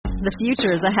The future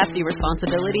is a hefty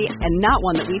responsibility and not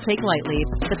one that we take lightly.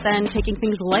 But then taking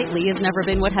things lightly has never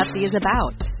been what Hefty is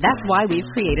about. That's why we've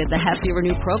created the Hefty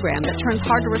Renew program that turns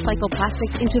hard-to-recycle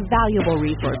plastics into valuable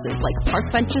resources like park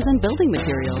benches and building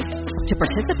materials. To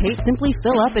participate, simply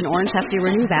fill up an orange Hefty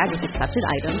Renew bag with accepted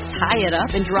items, tie it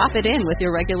up, and drop it in with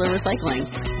your regular recycling.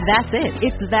 That's it.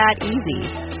 It's that easy.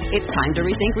 It's time to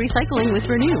rethink recycling with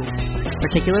Renew.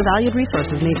 Particular valued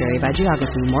resources may vary by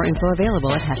geography. More info available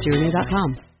at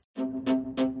heftyrenew.com.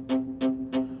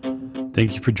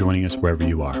 Thank you for joining us wherever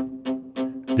you are.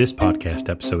 This podcast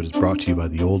episode is brought to you by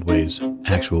the Old Ways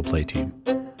Actual Play team.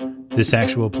 This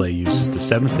actual play uses the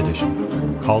 7th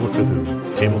edition Call of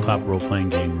Cthulhu tabletop role-playing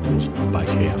game rules by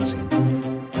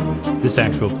Chaosium. This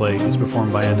actual play is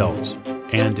performed by adults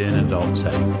and in an adult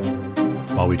setting.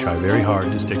 While we try very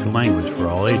hard to stick to language for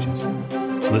all ages,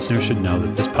 listeners should know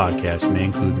that this podcast may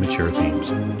include mature themes.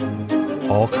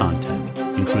 All content,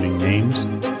 including names,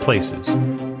 places,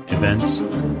 events,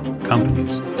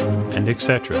 companies, and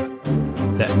etc.,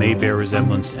 that may bear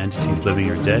resemblance to entities living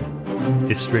or dead,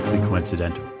 is strictly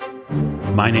coincidental.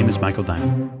 My name is Michael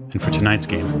Diamond, and for tonight's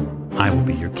game, I will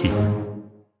be your keeper.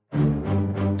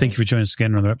 Thank you for joining us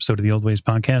again on another episode of the Old Ways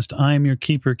Podcast. I'm your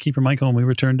keeper, Keeper Michael, and we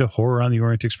return to Horror on the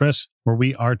Orient Express, where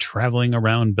we are traveling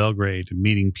around Belgrade,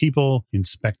 meeting people,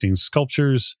 inspecting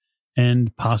sculptures,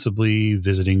 and possibly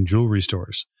visiting jewelry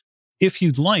stores. If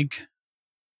you'd like,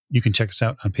 you can check us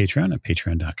out on Patreon at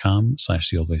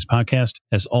patreon.com/The Old Ways Podcast.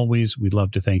 As always, we'd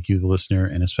love to thank you, the listener,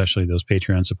 and especially those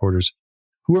Patreon supporters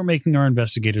who are making our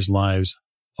investigators' lives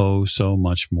so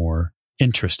much more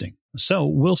interesting. So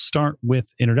we'll start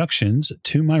with introductions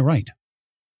to my right.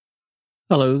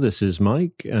 Hello, this is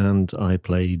Mike, and I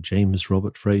play James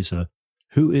Robert Fraser,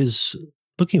 who is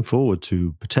looking forward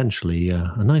to potentially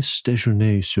a nice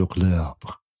déjeuner sur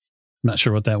l'herbe. Not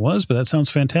sure what that was, but that sounds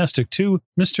fantastic too.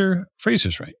 Mr.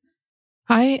 Fraser's right.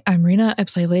 Hi, I'm Rena. I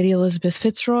play Lady Elisabeth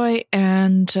Fitzroy,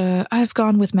 and I've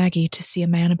gone with Maggie to see a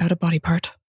man about a body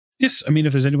part. Yes, I mean,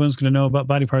 if there's anyone who's going to know about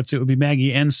body parts, it would be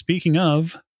Maggie. And speaking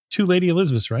of, two Lady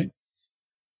Elisabeths, right?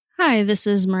 Hi, this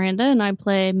is Miranda, and I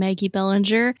play Maggie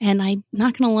Bellinger, and I'm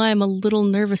not going to lie, I'm a little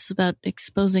nervous about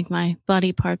exposing my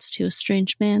body parts to a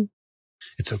strange man.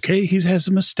 It's okay, he has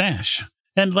a mustache.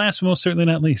 And last but most certainly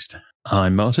not least,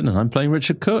 I'm Martin, and I'm playing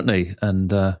Richard Courtenay,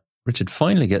 and Richard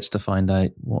finally gets to find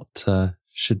out what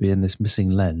should be in this missing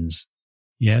lens.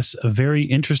 Yes, a very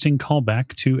interesting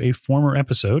callback to a former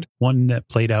episode, one that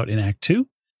played out in Act 2,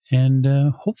 and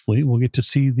hopefully we'll get to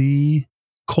see the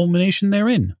culmination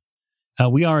therein.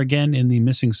 We are again in the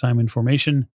Missing Simon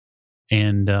formation,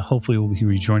 and hopefully we'll be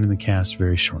rejoining the cast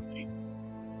very shortly.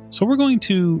 So we're going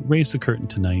to raise the curtain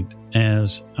tonight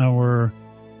as our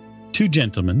two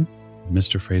gentlemen,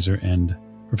 Mr. Fraser and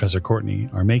Professor Courtenay,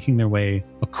 are making their way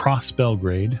across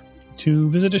Belgrade to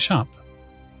visit a shop.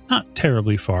 Not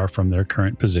terribly far from their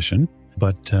current position,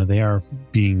 but they are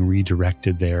being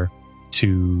redirected there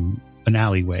to an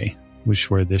alleyway,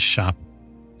 where this shop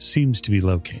seems to be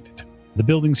located. The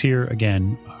buildings here,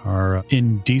 again, are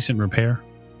in decent repair,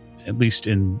 at least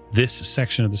in this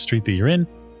section of the street that you're in.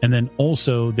 And then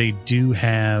also they do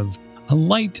have a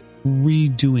light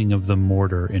redoing of the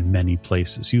mortar in many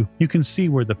places. You can see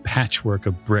where the patchwork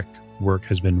of brick work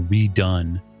has been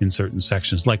redone in certain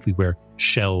sections, likely where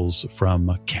shells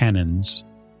from cannons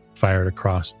fired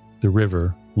across the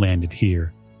river landed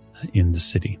here in the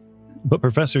city. But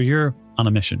Professor, you're on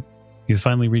a mission. You've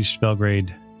finally reached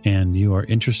Belgrade, and you are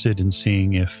interested in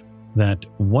seeing if that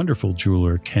wonderful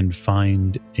jeweler can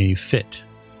find a fit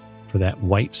for that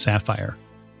white sapphire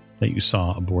that you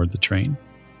saw aboard the train.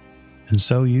 And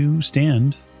so you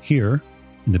stand here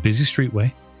in the busy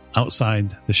streetway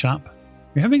outside the shop.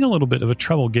 You're having a little bit of a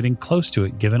trouble getting close to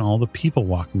it, given all the people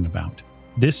walking about.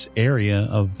 This area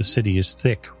of the city is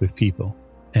thick with people,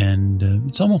 and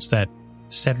it's almost that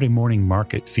Saturday morning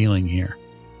market feeling here.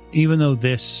 Even though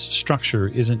this structure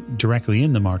isn't directly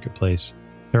in the marketplace,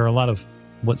 there are a lot of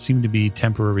what seem to be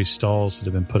temporary stalls that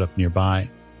have been put up nearby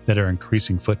that are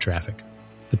increasing foot traffic.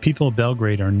 The people of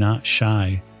Belgrade are not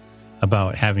shy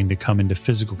about having to come into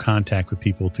physical contact with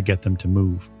people to get them to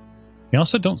move. They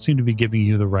also don't seem to be giving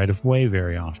you the right of way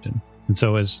very often. And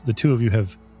so as the two of you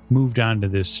have moved onto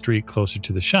this street closer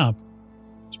to the shop,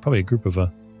 there's probably a group of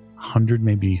 100,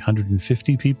 maybe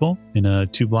 150 people in a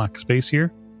 2-block space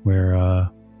here, where the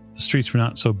streets were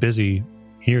not so busy.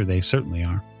 Here they certainly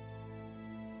are.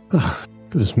 Oh,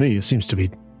 goodness me, it seems to be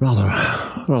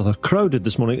rather crowded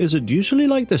this morning. Is it usually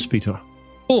like this, Peter?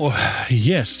 Oh,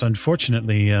 yes.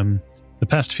 Unfortunately, the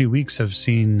past few weeks have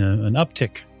seen an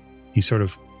uptick. He sort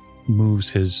of moves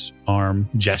his arm,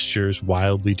 gestures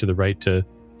wildly to the right to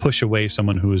push away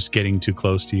someone who is getting too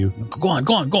close to you. Go on.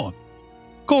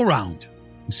 Go around.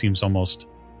 He seems almost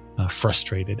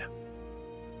frustrated.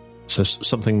 So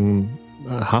something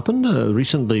happened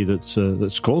recently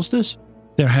that's caused this?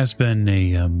 There has been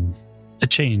a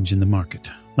change in the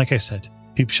market. Like I said,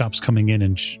 shops coming in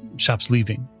and shops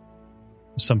leaving.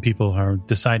 Some people are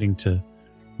deciding to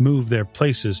move their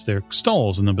places, their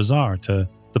stalls in the bazaar, to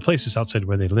the places outside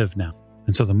where they live now.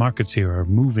 And so the markets here are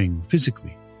moving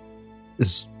physically.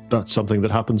 Is that something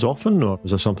that happens often, or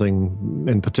is there something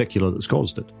in particular that's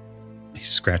caused it? He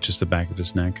scratches the back of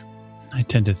his neck. I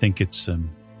tend to think it's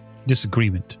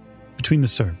disagreement between the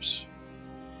serfs.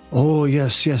 Oh,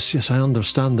 yes. I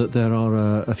understand that there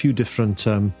are a few different,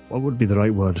 what would be the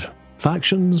right word?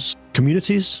 Factions?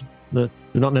 Communities that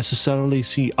do not necessarily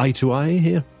see eye to eye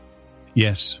here?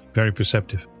 Yes, very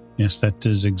perceptive. Yes, that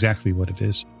is exactly what it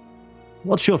is.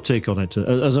 What's your take on it,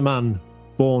 as a man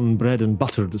born, bred and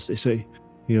buttered, as they say,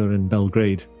 here in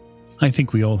Belgrade? I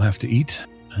think we all have to eat,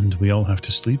 and we all have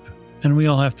to sleep, and we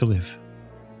all have to live.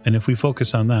 And if we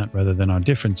focus on that rather than our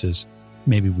differences,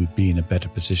 maybe we'd be in a better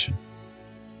position.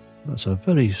 That's a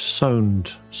very sound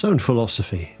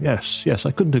philosophy. Yes,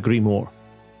 I couldn't agree more.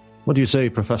 What do you say,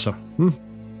 Professor? Live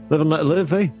and let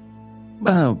live, eh?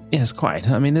 Well, yes, quite.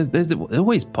 I mean, there's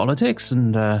always politics,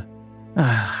 and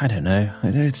I don't know.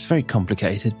 It's very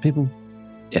complicated.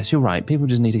 Yes, you're right. People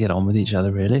just need to get on with each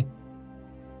other, really.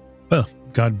 Well,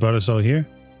 God brought us all here.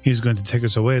 He's going to take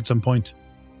us away at some point.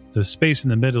 The space in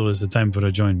the middle is the time for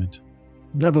adjournment.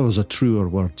 Never was a truer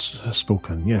word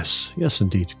spoken. Yes,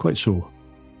 indeed. Quite so.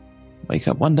 Wake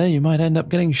up one day, you might end up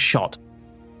getting shot.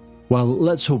 Well,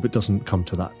 let's hope it doesn't come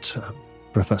to that,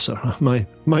 Professor.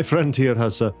 My friend here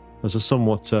has a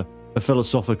somewhat a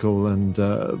philosophical and,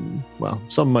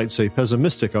 some might say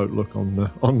pessimistic outlook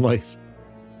on life.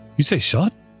 You say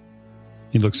shot?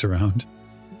 He looks around.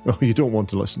 Oh, you don't want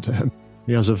to listen to him.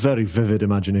 He has a very vivid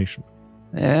imagination.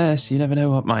 Yes, you never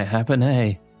know what might happen,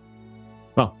 eh?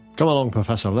 Well, come along,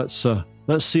 Professor.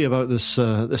 Let's see about this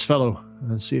fellow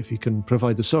and see if he can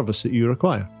provide the service that you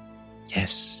require.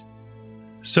 Yes.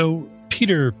 So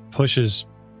Peter pushes,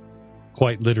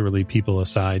 quite literally, people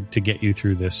aside to get you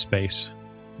through this space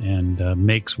and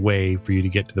makes way for you to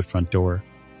get to the front door.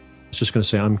 I was just going to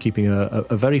say, I'm keeping a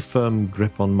very firm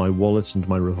grip on my wallet and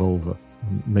my revolver,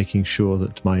 making sure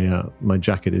that my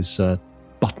jacket is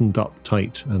buttoned up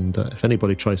tight, and if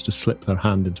anybody tries to slip their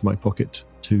hand into my pocket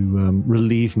to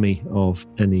relieve me of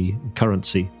any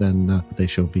currency, then they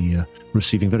shall be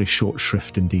receiving very short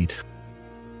shrift indeed.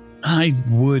 I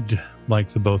would like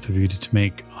the both of you to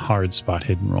make hard spot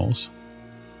hidden rolls.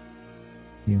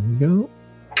 Here we go.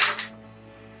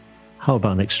 How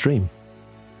about an extreme?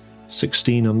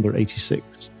 16 under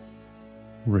 86.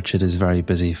 Richard is very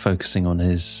busy focusing on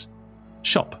his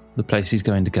shop, the place he's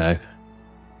going to go.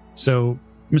 So,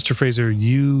 Mr. Fraser,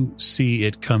 you see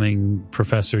it coming.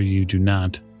 Professor, you do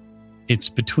not. It's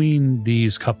between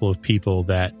these couple of people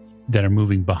that are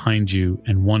moving behind you,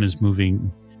 and one is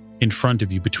moving in front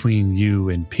of you, between you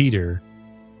and Peter,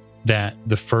 that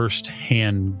the first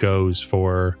hand goes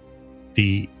for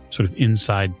the sort of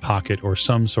inside pocket or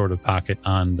some sort of pocket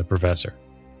on the professor.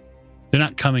 They're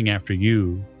not coming after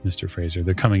you, Mr. Fraser.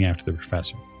 They're coming after the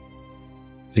professor.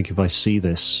 I think if I see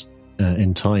this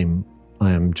in time,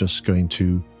 I am just going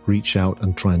to reach out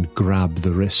and try and grab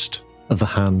the wrist of the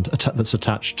hand that's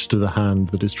attached to the hand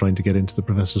that is trying to get into the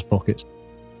professor's pocket.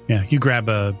 Yeah, you grab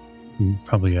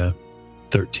probably a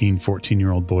 13,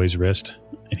 14-year-old boy's wrist,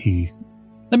 and he,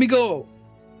 let me go.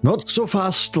 Not so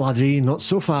fast, laddie, not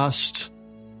so fast.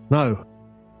 Now,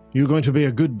 you're going to be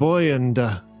a good boy and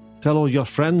tell all your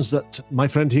friends that my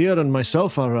friend here and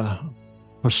myself are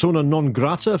persona non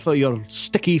grata for your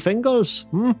sticky fingers,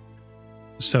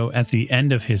 So at the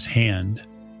end of his hand,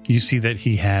 you see that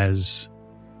he has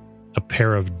a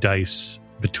pair of dice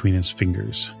between his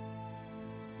fingers.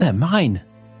 They're mine.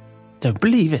 Don't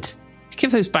believe it.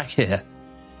 Give those back here.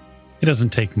 It doesn't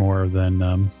take more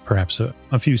than perhaps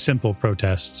a few simple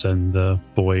protests, and the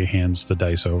boy hands the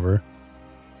dice over.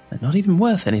 They're not even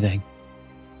worth anything.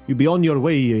 You be on your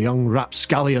way, you young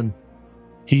rapscallion.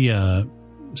 He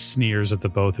sneers at the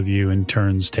both of you and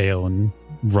turns tail and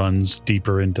runs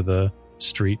deeper into the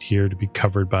street here to be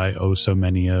covered by so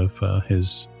many of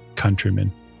his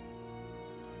countrymen.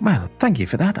 Well, thank you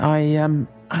for that.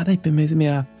 They've been with me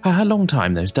a long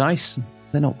time, those dice.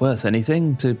 They're not worth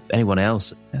anything to anyone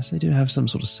else. Yes, they do have some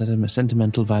sort of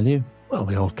sentimental value. Well,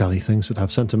 we all carry things that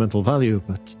have sentimental value,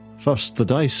 but first the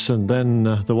dice and then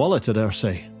the wallet, I dare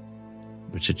say.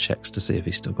 Richard checks to see if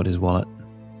he's still got his wallet.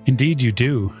 Indeed, you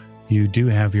do. You do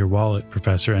have your wallet,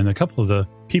 Professor, and a couple of the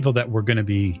people that were going to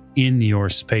be in your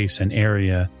space and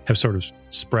area have sort of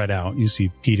spread out. You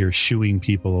see Peter shooing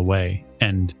people away.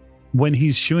 And when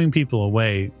he's shooing people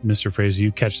away, Mr. Fraser,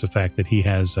 you catch the fact that he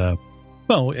has, I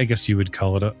guess you would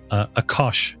call it a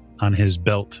kosh on his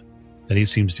belt that he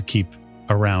seems to keep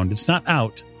around. It's not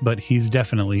out, but he's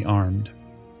definitely armed.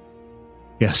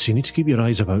 Yes, you need to keep your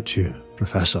eyes about you,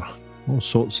 Professor. All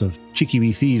sorts of cheeky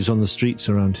wee thieves on the streets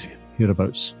around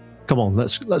hereabouts. Come on,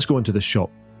 let's go into this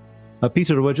shop.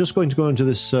 Peter, we're just going to go into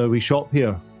this wee shop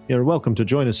here. You're welcome to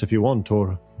join us if you want,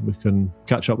 or we can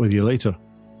catch up with you later.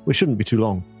 We shouldn't be too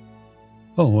long.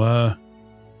 Oh,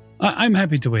 I'm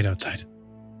happy to wait outside.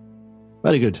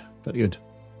 Very good, very good.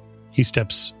 He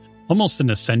steps almost in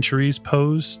a centuries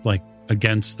pose, like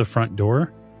against the front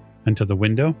door and to the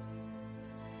window.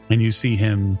 And you see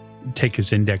him take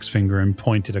his index finger and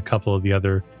point at a couple of the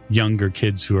other younger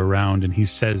kids who are around, and he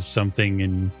says something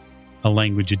in a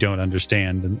language you don't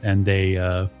understand, and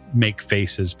they make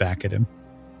faces back at him.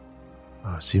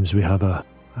 Seems we have a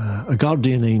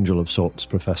guardian angel of sorts,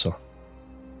 Professor.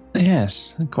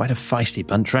 Yes, quite a feisty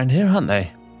bunch around here, aren't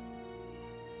they?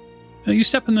 You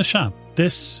step in the shop.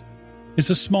 This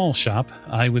is a small shop.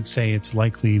 I would say it's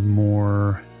likely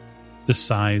more the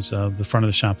size of the front of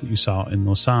the shop that you saw in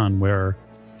Lausanne, where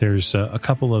there's a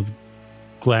couple of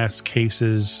glass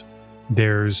cases.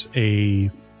 There's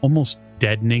a almost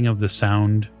deadening of the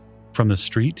sound from the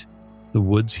street. The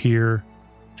woods here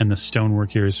and the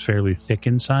stonework here is fairly thick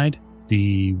inside.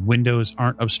 The windows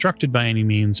aren't obstructed by any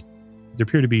means. There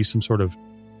appear to be some sort of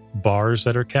bars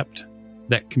that are kept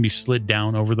that can be slid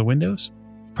down over the windows.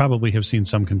 Probably have seen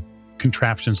some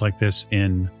contraptions like this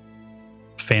in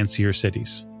fancier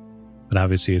cities. But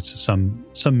obviously it's some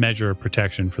measure of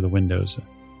protection for the windows.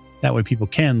 That way people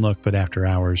can look, but after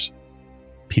hours,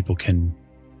 people can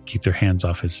keep their hands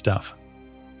off his stuff.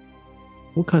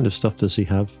 What kind of stuff does he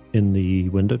have in the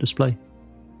window display?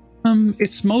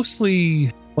 It's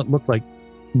mostly what look like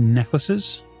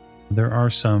necklaces. There are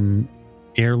some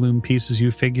heirloom pieces,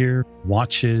 you figure,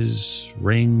 watches,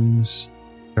 rings.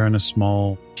 They're in a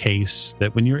small case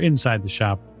that when you're inside the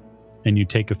shop and you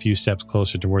take a few steps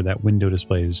closer to where that window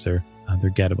displays, they're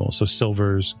gettable. So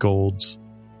silvers, golds,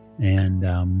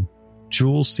 and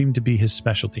jewels seem to be his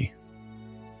specialty.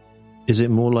 Is it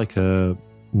more like a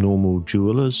normal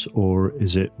jeweler's, or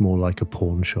is it more like a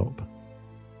pawn shop?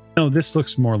 No, this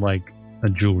looks more like a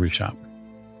jewelry shop.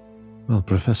 Well,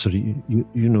 Professor, you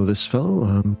know this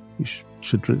fellow. You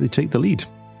should really take the lead.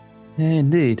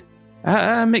 Indeed.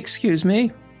 Excuse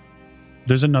me?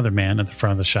 There's another man at the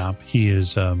front of the shop. He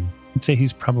is, I'd say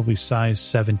he's probably size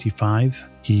 75.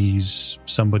 He's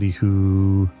somebody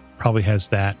who probably has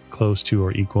that close to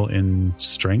or equal in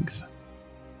strength.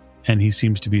 And he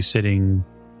seems to be sitting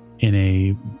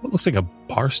in what looks like a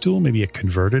bar stool, maybe a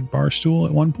converted bar stool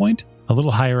at one point, a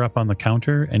little higher up on the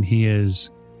counter. And he is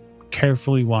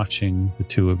carefully watching the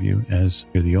two of you as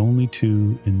you're the only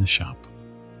two in the shop.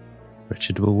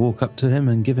 Richard will walk up to him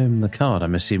and give him the card.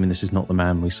 I'm assuming this is not the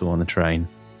man we saw on the train.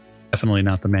 Definitely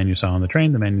not the man you saw on the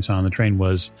train. The man you saw on the train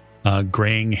was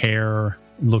graying hair,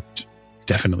 looked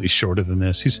definitely shorter than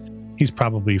this. He's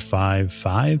probably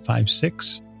 5'5",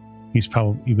 5'6".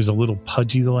 He was a little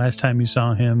pudgy the last time you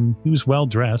saw him. He was well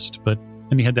dressed,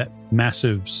 and he had that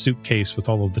massive suitcase with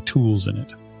all of the tools in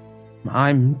it.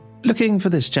 I'm looking for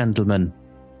this gentleman.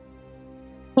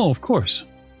 Oh, of course.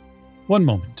 One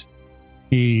moment.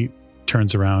 He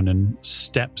turns around and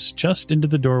steps just into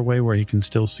the doorway where he can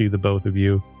still see the both of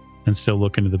you and still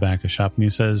look into the back of the shop. And he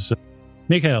says,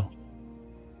 Mikhail,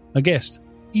 a guest.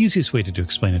 Easiest way to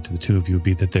explain it to the two of you would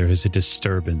be that there is a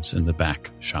disturbance in the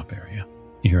back shop area.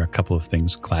 You hear a couple of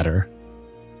things clatter.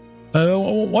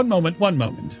 One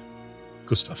moment.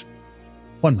 Gustav,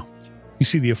 one moment. You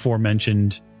see the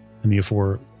aforementioned and the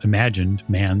aforeimagined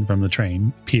man from the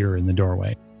train appear in the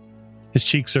doorway. His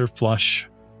cheeks are flush.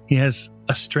 He has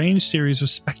a strange series of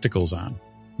spectacles on.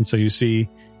 And so you see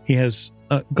he has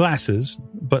glasses,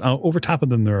 but over top of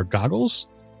them there are goggles,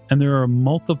 and there are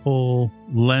multiple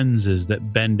lenses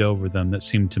that bend over them that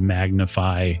seem to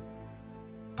magnify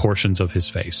portions of his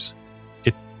face.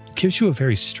 It gives you a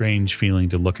very strange feeling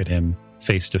to look at him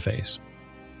face to face.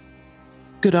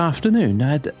 Good afternoon.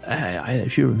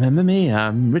 If you remember me,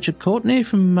 I'm Richard Courtenay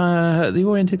from the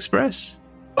Orient Express.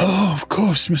 Oh, of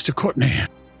course, Mr. Courtenay.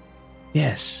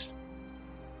 Yes.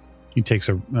 He takes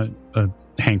a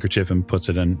handkerchief and puts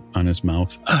it on his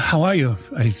mouth. How are you?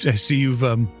 I see you've...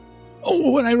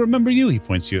 Oh, and I remember you. He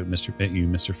points you at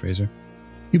Mr. Fraser.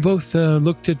 You both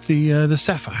looked at the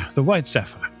sapphire, the white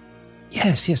sapphire.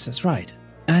 Yes, that's right.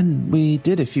 And we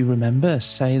did, if you remember,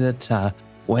 say that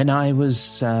when I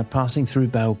was passing through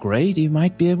Belgrade, you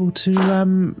might be able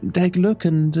to take a look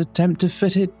and attempt to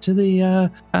fit it to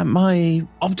the my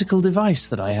optical device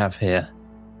that I have here.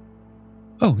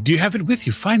 Oh, do you have it with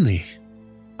you, finally?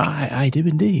 I do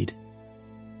indeed.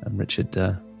 And Richard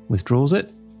withdraws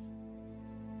it.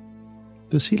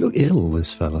 Does he look ill,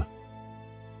 this fella?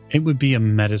 It would be a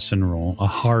medicine roll, a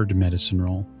hard medicine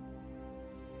roll.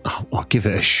 I'll give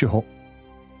it a shot.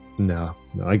 No,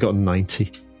 I got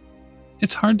 90.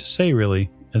 It's hard to say, really,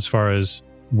 as far as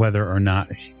whether or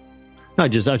not. I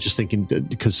was just thinking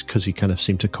because he kind of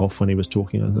seemed to cough when he was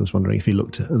talking. I was wondering if he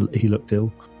looked ill.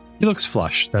 He looks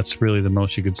flush. That's really the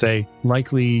most you could say.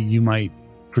 Likely, you might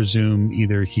presume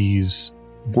either he's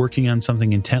working on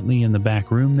something intently in the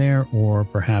back room there, or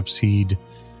perhaps he'd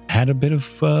had a bit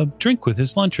of drink with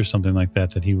his lunch or something like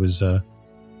that he was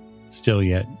still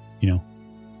yet,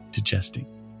 digesting.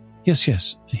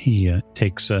 Yes. He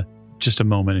takes just a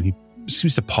moment and he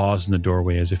seems to pause in the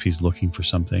doorway as if he's looking for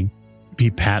something. He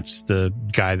pats the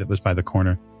guy that was by the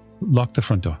corner. Lock the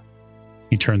front door.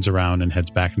 He turns around and heads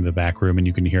back into the back room, and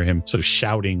you can hear him sort of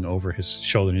shouting over his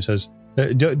shoulder. And he says,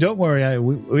 don't worry,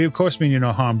 we of course mean you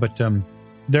no harm, but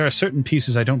there are certain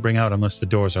pieces I don't bring out unless the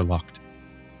doors are locked.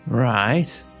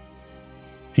 Right.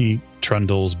 He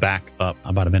trundles back up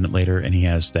about a minute later, and he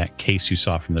has that case you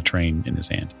saw from the train in his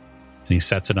hand. And he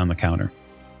sets it on the counter.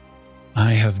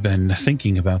 I have been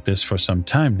thinking about this for some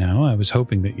time now. I was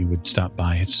hoping that you would stop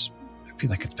by. I feel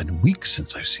like it's been weeks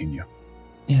since I've seen you.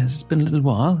 Yes, it's been a little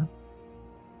while.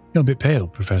 You're a bit pale,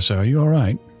 Professor. Are you all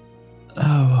right?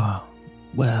 Oh,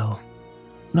 well,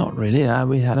 not really.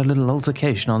 We had a little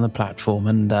altercation on the platform,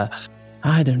 and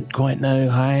I don't quite know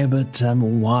how, but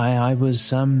why I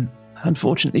was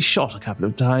unfortunately shot a couple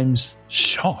of times.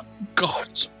 Shot?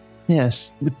 God.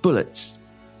 Yes, with bullets.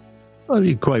 Are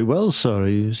you quite well, sir?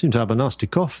 You seem to have a nasty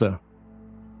cough there.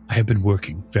 I have been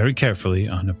working very carefully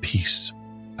on a piece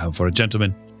for a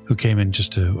gentleman who came in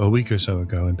just a week or so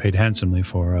ago and paid handsomely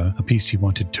for a piece he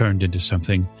wanted turned into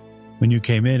something. When you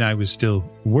came in, I was still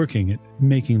working at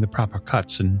making the proper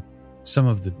cuts, and some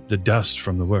of the dust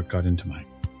from the work got into my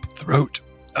throat.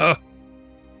 What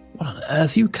on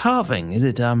earth are you carving? Is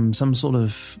it some sort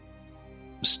of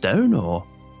stone or?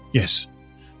 Yes,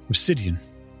 obsidian.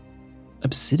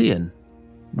 Obsidian,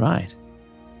 right?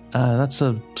 That's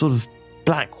a sort of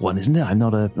black one, isn't it? I'm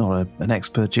not an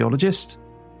expert geologist.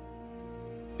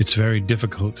 It's very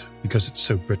difficult because it's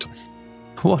so brittle.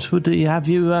 What would you have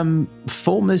you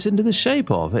form this into the shape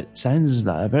of? It sounds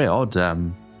like a very odd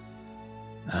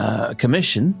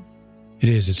commission. It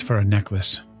is. It's for a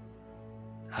necklace.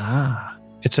 Ah.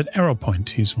 It's an arrow point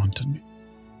he's wanted me.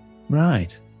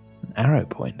 Right. An arrow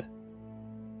point.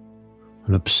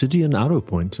 An obsidian arrow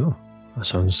point, oh. That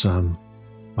sounds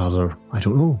rather, I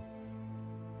don't know,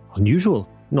 unusual.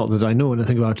 Not that I know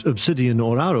anything about obsidian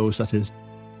or arrows, that is.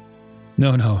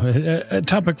 No, a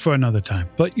topic for another time.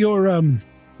 But your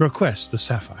request, the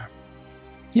sapphire.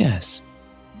 Yes.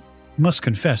 Must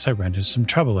confess, I ran into some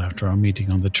trouble after our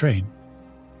meeting on the train.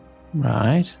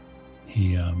 Right.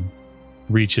 He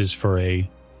reaches for a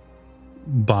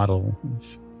bottle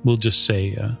of, we'll just say,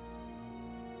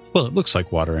 it looks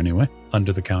like water anyway,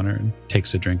 under the counter, and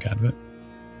takes a drink out of it.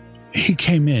 He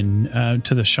came in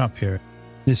to the shop here.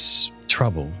 This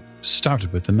trouble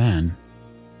started with the man.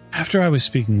 After I was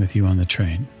speaking with you on the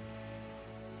train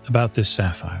about this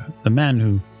sapphire, the man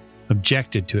who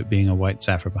objected to it being a white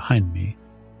sapphire behind me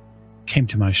came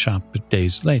to my shop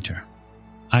days later.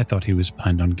 I thought he was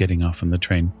planned on getting off on the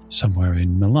train somewhere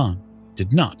in Milan.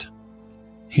 Did not.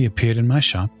 He appeared in my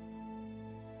shop,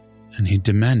 and he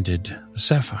demanded the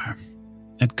sapphire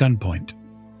at gunpoint.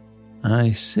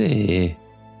 I see.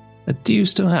 Do you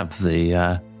still have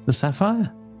the sapphire?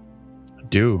 I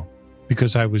do,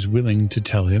 because I was willing to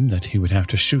tell him that he would have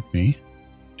to shoot me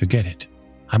to get it.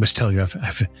 I must tell you,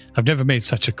 I've never made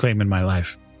such a claim in my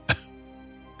life,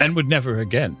 and would never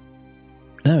again.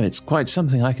 No, it's quite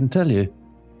something, I can tell you.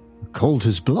 Called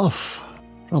his bluff.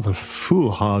 Rather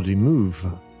foolhardy move.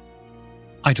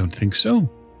 I don't think so.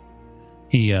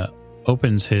 He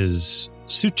opens his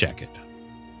suit jacket,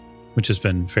 which has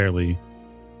been fairly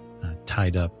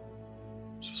tied up,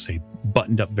 so say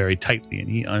buttoned up very tightly, and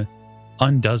he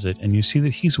undoes it, and you see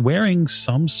that he's wearing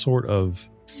some sort of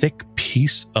thick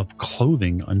piece of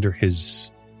clothing under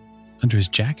his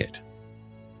jacket.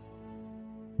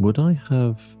 Would I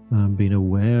have been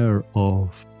aware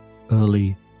of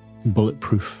early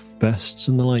bulletproof vests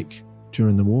and the like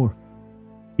during the war?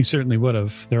 You certainly would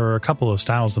have. There are a couple of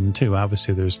styles of them too.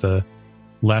 Obviously, there's the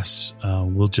less,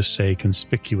 we'll just say,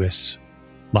 conspicuous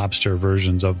lobster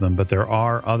versions of them, but there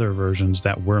are other versions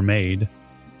that were made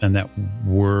and that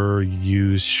were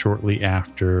used shortly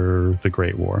after the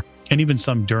Great War, and even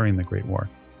some during the Great War.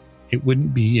 It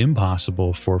wouldn't be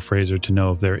impossible for Fraser to know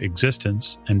of their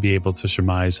existence and be able to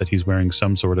surmise that he's wearing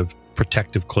some sort of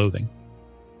protective clothing.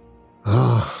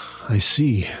 Ah, I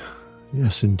see.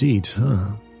 Yes, indeed.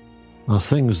 Are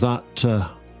things that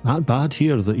bad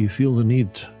here that you feel the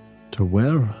need to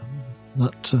wear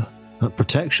that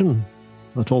protection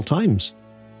at all times?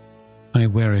 I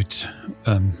wear it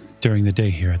during the day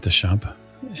here at the shop,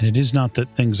 and it is not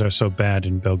that things are so bad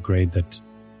in Belgrade that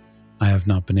I have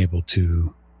not been able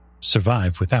to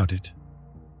survive without it.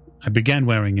 I began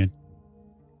wearing it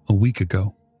a week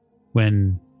ago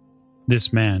when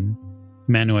this man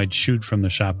who I'd shooed from the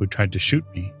shop who tried to shoot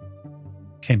me,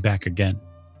 came back again.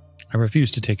 I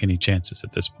refused to take any chances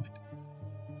at this point.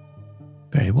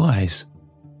 Very wise.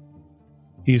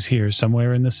 He's here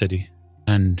somewhere in the city,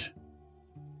 and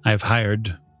I've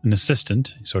hired an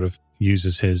assistant. He sort of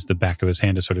uses the back of his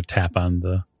hand to sort of tap on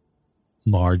the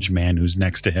large man who's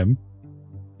next to him.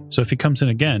 So if he comes in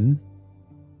again,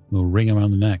 we'll ring him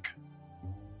around the neck.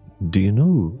 Do you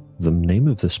know the name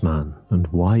of this man and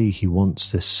why he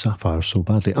wants this sapphire so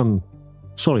badly? I'm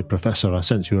sorry, Professor, I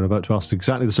sense you were about to ask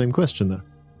exactly the same question there.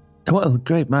 Well,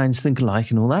 great minds think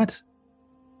alike and all that.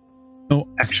 No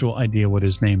actual idea what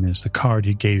his name is. The card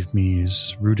he gave me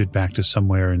is rooted back to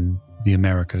somewhere in the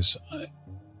Americas.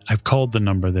 I've called the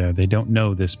number there. They don't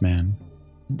know this man.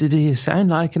 Did he sound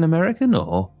like an American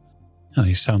or? Oh,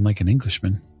 he sounds like an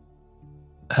Englishman.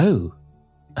 Oh,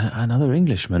 another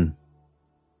Englishman.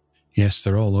 Yes,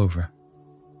 they're all over.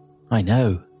 I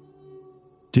know.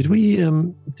 Did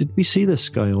we see this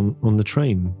guy on the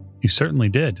train? You certainly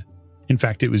did. In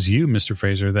fact, it was you, Mr.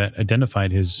 Fraser, that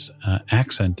identified his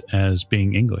accent as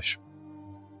being English.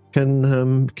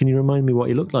 Can you remind me what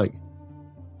he looked like?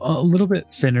 A little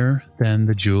bit thinner than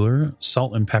the jeweler,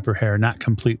 salt and pepper hair, not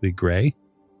completely gray.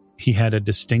 He had a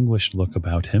distinguished look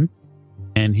about him,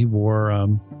 and he wore,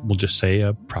 we'll just say,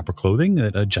 a proper clothing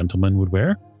that a gentleman would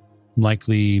wear.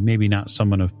 Likely, maybe not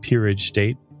someone of peerage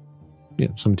state. Yeah,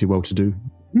 somebody well-to-do.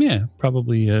 Yeah,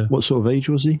 probably. What sort of age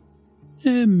was he?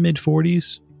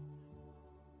 Mid-40s.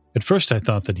 At first, I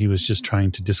thought that he was just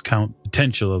trying to discount the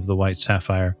potential of the white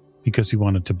sapphire because he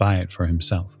wanted to buy it for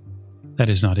himself. That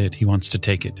is not it. He wants to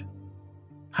take it.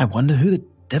 I wonder who the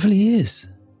devil he is.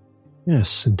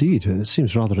 Yes, indeed. It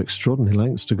seems rather extraordinary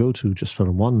lengths to go to just for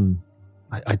one.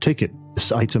 I take it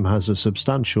this item has a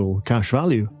substantial cash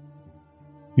value.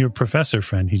 Your professor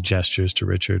friend, he gestures to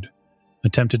Richard,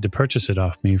 attempted to purchase it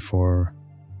off me for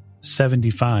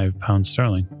 75 pounds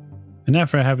sterling. And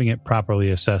after having it properly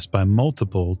assessed by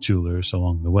multiple jewelers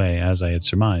along the way, as I had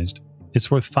surmised, it's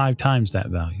worth 5 times that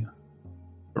value.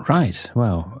 Right.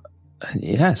 Well,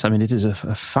 yes, I mean, it is a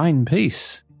fine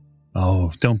piece.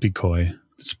 Oh, don't be coy.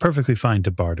 It's perfectly fine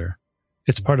to barter.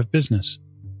 It's part of business.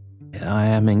 I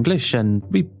am English, and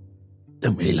we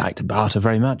don't really like to barter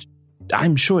very much.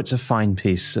 I'm sure it's a fine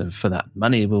piece. For that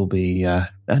money will be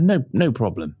no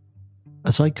problem.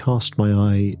 As I cast my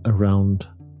eye around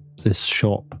this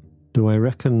shop, do I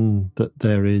reckon that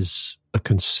there is a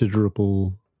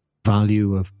considerable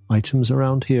value of items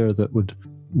around here that would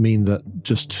mean that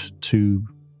just to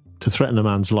threaten a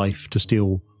man's life to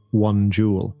steal one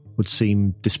jewel would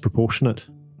seem disproportionate?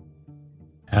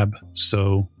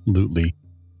 Absolutely.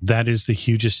 That is the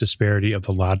hugest disparity of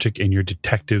the logic in your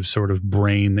detective sort of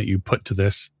brain that you put to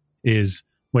this is,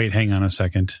 wait, hang on a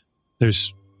second.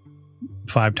 There's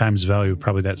 5 times the value of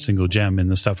probably that single gem in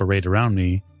the stuff arrayed around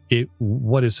me.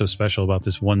 What is so special about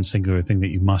this one singular thing that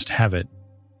you must have it?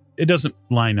 It doesn't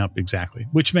line up exactly,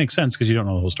 which makes sense because you don't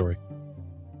know the whole story.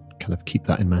 Kind of keep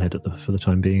that in my head for the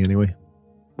time being anyway.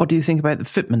 What do you think about the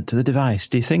fitment to the device?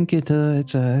 Do you think it's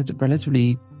a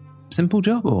relatively simple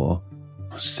job or?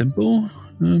 Simple?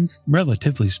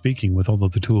 Relatively speaking, with all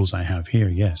of the tools I have here,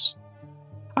 yes.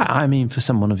 I mean, for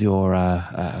someone of your,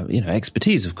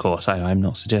 expertise, of course. I'm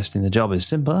not suggesting the job is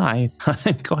simple. I'm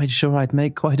quite sure I'd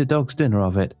make quite a dog's dinner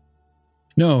of it.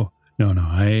 No.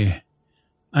 I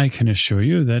can assure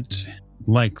you that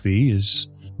likely is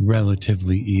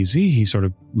relatively easy. He sort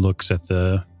of looks at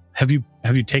the... Have you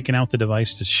taken out the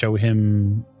device to show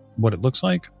him what it looks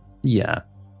like? Yeah.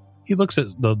 He looks at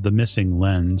the missing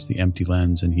lens, the empty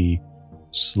lens, and he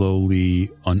slowly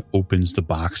unopens the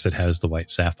box that has the white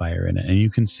sapphire in it. And you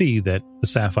can see that the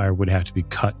sapphire would have to be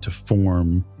cut to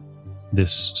form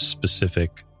this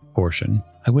specific portion.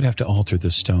 I would have to alter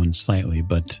the stone slightly,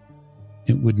 but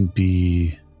it wouldn't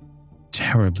be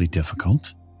terribly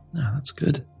difficult. Oh, that's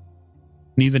good.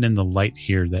 Even in the light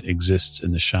here that exists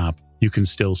in the shop, you can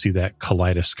still see that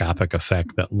kaleidoscopic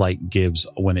effect that light gives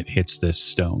when it hits this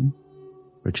stone.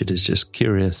 Richard is just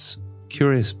curious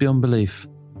curious beyond belief.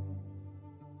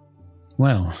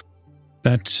 Well,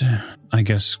 that, I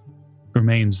guess,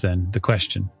 remains then the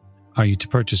question. Are you to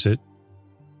purchase it?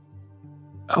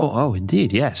 Oh,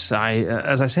 indeed, yes.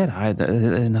 As I said,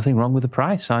 there's nothing wrong with the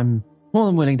price. I'm more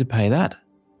than willing to pay that.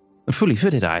 Fully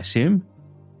fitted, I assume.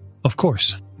 Of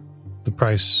course. The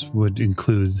price would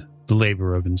include the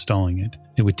labor of installing it.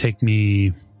 It would take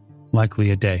me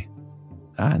likely a day.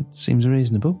 That seems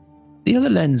reasonable. The other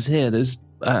lens here, there's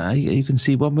you can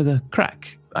see one with a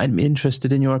crack. I'd be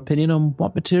interested in your opinion on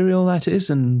what material that is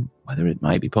and whether it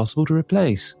might be possible to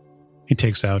replace. He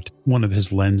takes out one of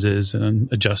his lenses and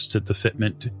adjusts it, the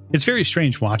fitment. It's very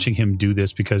strange watching him do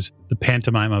this because the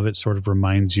pantomime of it sort of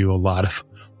reminds you a lot of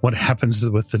what happens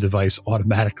with the device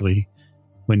automatically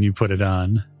when you put it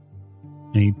on.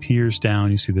 And he peers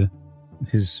down. You see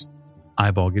his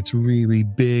eyeball gets really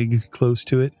big close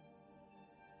to it.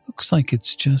 Looks like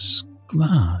it's just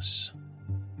glass.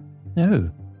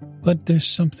 No. But there's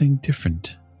something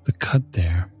different. The cut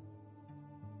there.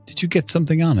 Did you get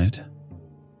something on it?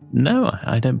 No,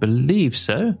 I don't believe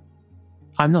so.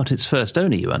 I'm not its first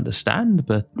owner, you understand,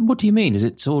 but what do you mean? Is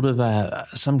it sort of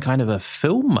some kind of a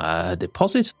film, a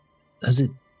deposit? Has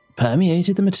it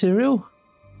permeated the material?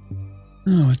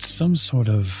 No, it's some sort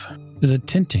of... There's a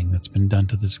tinting that's been done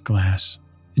to this glass.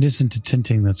 It isn't a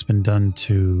tinting that's been done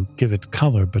to give it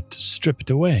color, but to strip it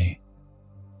away.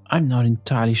 I'm not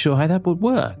entirely sure how that would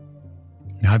work.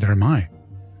 Neither am I.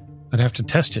 I'd have to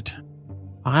test it.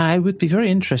 I would be very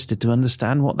interested to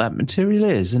understand what that material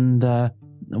is and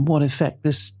what effect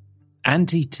this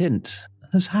anti-tint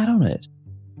has had on it.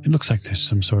 It looks like there's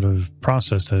some sort of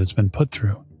process that it's been put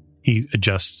through. He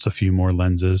adjusts a few more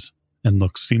lenses and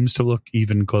seems to look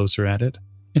even closer at it.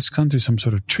 It's gone through some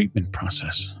sort of treatment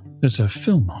process. There's a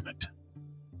film on it.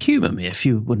 Humour me if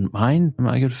you wouldn't mind,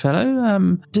 my good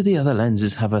fellow. Do the other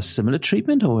lenses have a similar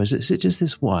treatment, or is it just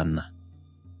this one?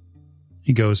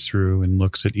 He goes through and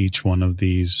looks at each one of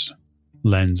these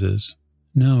lenses.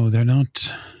 No, they're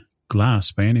not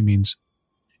glass by any means.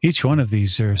 Each one of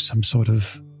these are some sort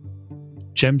of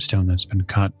gemstone that's been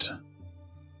cut,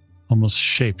 almost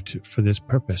shaped for this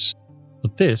purpose.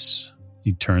 But this,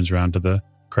 he turns around to the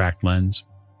cracked lens,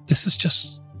 this is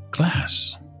just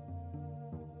glass.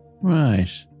 Right.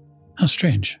 How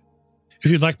strange. If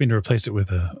you'd like me to replace it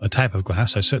with a type of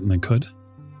glass, I certainly could.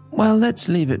 Well, let's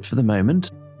leave it for the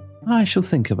moment. I shall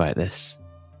think about this.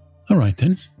 All right,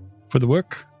 then. For the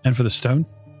work and for the stone,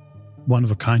 one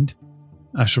of a kind,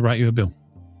 I shall write you a bill.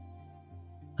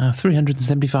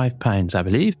 £375, I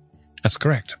believe. That's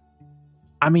correct.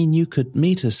 I mean, you could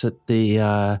meet us at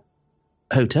the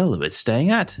hotel that we're staying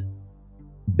at.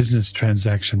 Business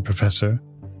transaction, Professor.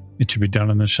 It should be done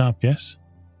in the shop, yes?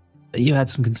 You had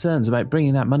some concerns about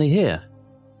bringing that money here.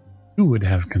 Who would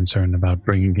have concern about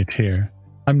bringing it here?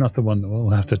 I'm not the one that will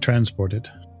have to transport it.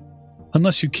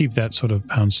 Unless you keep that sort of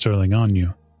pound sterling on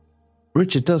you.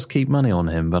 Richard does keep money on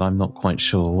him, but I'm not quite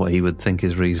sure what he would think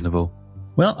is reasonable.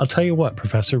 Well, I'll tell you what,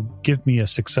 Professor. Give me a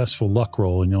successful luck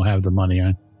roll and you'll have the money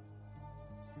on.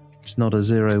 It's not a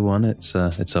 0-1, it's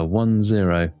a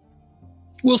 1-0.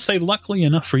 We'll say luckily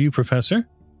enough for you, Professor.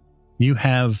 You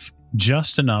have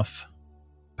just enough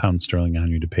pound sterling on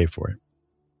you to pay for it.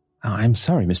 Oh, I'm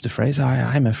sorry, Mr. Fraser.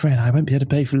 I'm afraid I won't be able to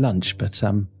pay for lunch, but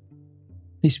at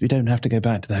least we don't have to go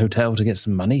back to the hotel to get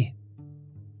some money.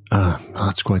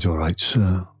 That's quite all right,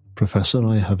 Professor.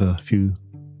 I have a few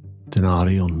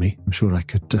denarii on me. I'm sure I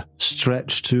could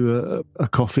stretch to a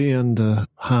coffee and a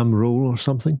ham roll or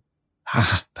something.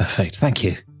 Ah, perfect. Thank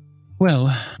you.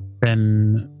 Well,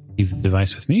 then leave the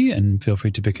device with me and feel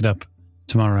free to pick it up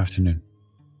tomorrow afternoon.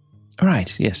 All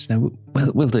right. Yes. No,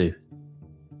 we'll do.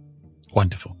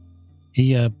 Wonderful.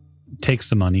 He takes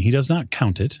the money. He does not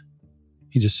count it.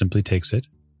 He just simply takes it.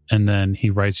 And then he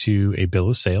writes you a bill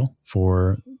of sale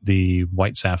for the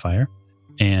white sapphire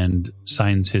and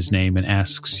signs his name and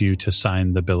asks you to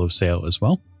sign the bill of sale as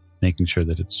well, making sure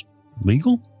that it's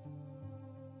legal.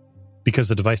 Because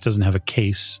the device doesn't have a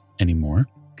case anymore,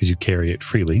 because you carry it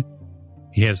freely.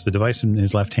 He has the device in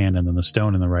his left hand and then the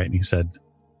stone in the right. And he said,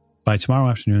 by tomorrow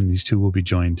afternoon, these two will be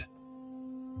joined,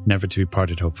 never to be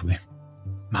parted, hopefully.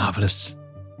 Marvellous.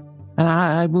 And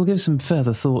I will give some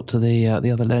further thought to the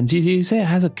other lens. You say it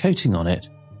has a coating on it.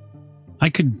 I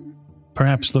could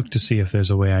perhaps look to see if there's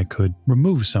a way I could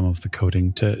remove some of the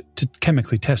coating to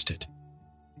chemically test it,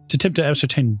 to attempt to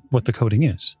ascertain what the coating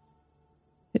is.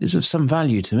 It is of some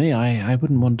value to me. I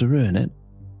wouldn't want to ruin it.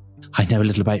 I know a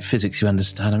little about physics, you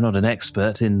understand. I'm not an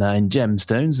expert in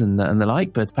gemstones and the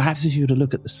like, but perhaps if you were to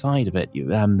look at the side of it,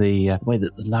 the way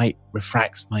that the light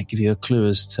refracts might give you a clue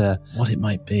as to what it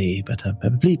might be. But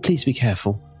please be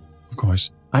careful. Of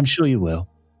course. I'm sure you will.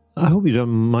 I hope you don't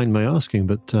mind my asking,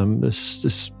 but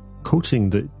this coating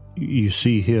that you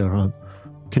see here,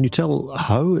 can you tell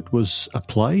how it was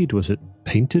applied? Was it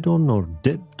painted on or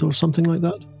dipped or something like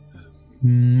that?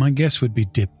 My guess would be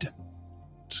dipped.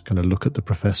 Just kind of look at the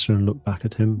professor and look back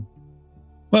at him.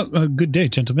 Well, good day,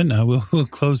 gentlemen. We'll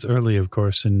close early, of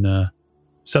course, in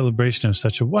celebration of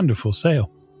such a wonderful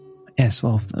sale. Yes,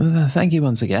 well, thank you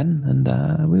once again,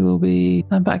 and we will be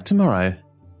back tomorrow.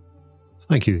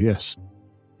 Thank you, yes.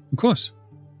 Of course.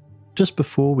 Just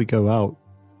before we go out,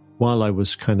 while I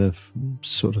was kind of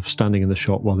sort of standing in the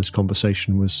shop while this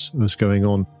conversation was going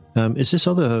on, is this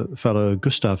other fellow,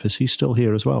 Gustav, is he still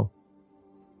here as well?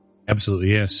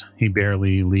 Absolutely, yes. He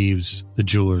barely leaves the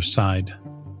jeweler's side.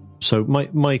 So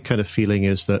my kind of feeling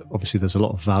is that obviously there's a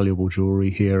lot of valuable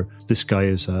jewelry here. This guy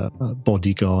is a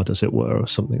bodyguard, as it were, or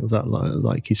something of that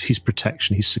like. He's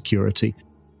protection, he's security.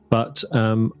 But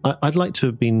I'd like to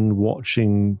have been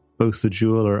watching both the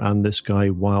jeweler and this guy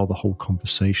while the whole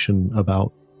conversation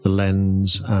about the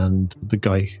lens and the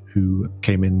guy who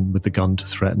came in with the gun to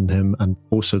threaten him, and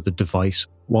also the device,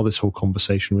 while this whole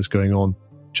conversation was going on,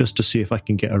 just to see if I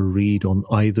can get a read on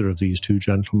either of these two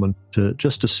gentlemen,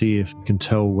 just to see if I can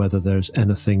tell whether there's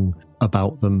anything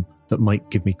about them that might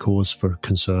give me cause for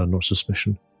concern or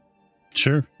suspicion.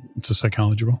 Sure. It's a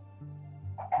psychology roll.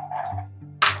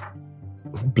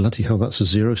 Oh, bloody hell, that's a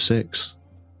 0-6.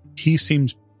 He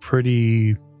seems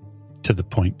pretty to the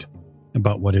point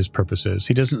about what his purpose is.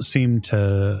 He doesn't seem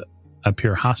to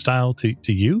appear hostile to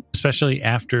you, especially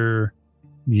after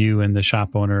you and the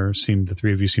shop owner the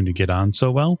three of you seem to get on so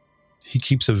well. He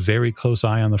keeps a very close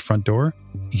eye on the front door.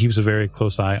 He keeps a very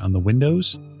close eye on the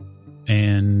windows.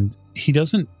 And he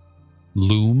doesn't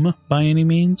loom by any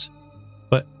means,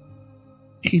 but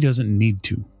he doesn't need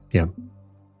to. Yeah.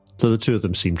 So the two of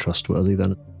them seem trustworthy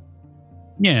then.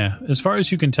 Yeah. As far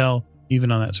as you can tell,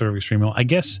 even on that sort of extreme level, I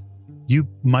guess you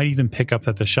might even pick up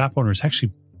that the shop owner is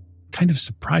actually kind of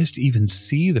surprised to even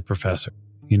see the professor.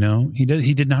 You know, he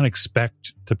did not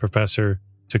expect the professor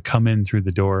to come in through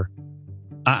the door.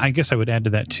 I guess I would add to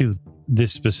that too,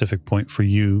 this specific point for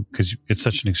you, because it's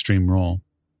such an extreme role.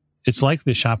 It's like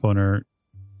the shop owner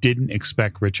didn't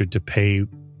expect Richard to pay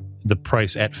the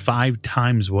price at 5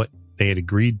 times what they had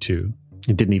agreed to.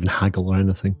 He didn't even haggle or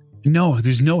anything. No,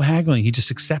 there's no haggling. He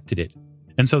just accepted it.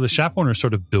 And so the shop owner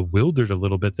sort of bewildered a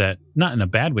little bit, that not in a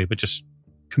bad way, but just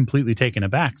completely taken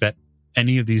aback that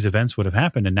any of these events would have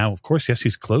happened. And now, of course, yes,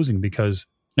 he's closing, because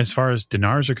as far as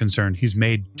dinars are concerned, he's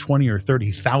made $20,000 or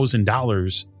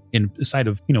 $30,000 inside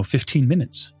of 15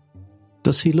 minutes.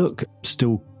 Does he look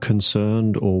still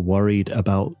concerned or worried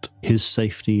about his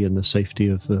safety and the safety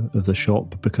of the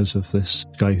shop because of this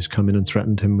guy who's come in and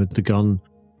threatened him with the gun?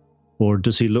 Or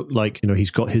does he look like,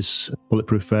 he's got his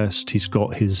bulletproof vest, he's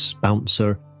got his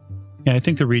bouncer? Yeah, I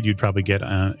think the read you'd probably get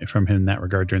from him in that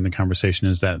regard during the conversation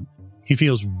is that he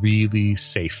feels really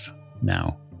safe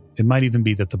now. It might even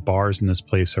be that the bars in this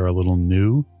place are a little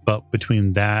new, but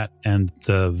between that and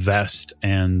the vest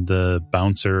and the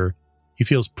bouncer, he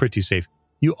feels pretty safe.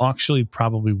 You actually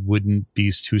probably wouldn't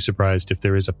be too surprised if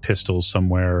there is a pistol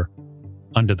somewhere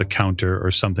under the counter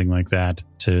or something like that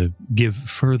to give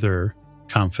further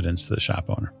confidence to the shop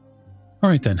owner. All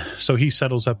right, then. So he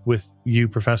settles up with you,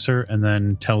 Professor, and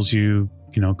then tells you,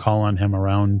 call on him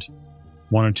around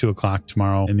 1 or 2 o'clock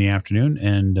tomorrow in the afternoon,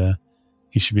 and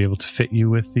he should be able to fit you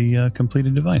with the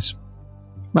completed device.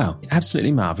 Well,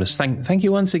 absolutely marvelous. Thank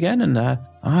you once again, and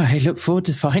I look forward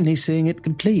to finally seeing it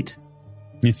complete.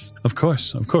 Yes, of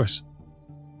course.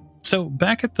 So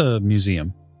back at the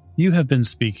museum, you have been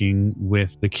speaking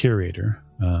with the curator,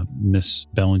 Miss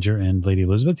Bellinger and Lady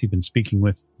Elisabeth. You've been speaking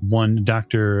with one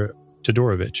Dr.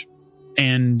 Todorovich,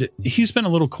 and he's been a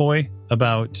little coy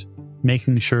about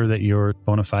making sure that your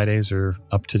bona fides are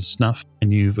up to snuff,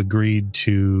 and you've agreed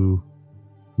to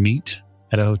meet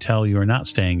at a hotel you are not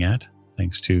staying at,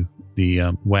 thanks to the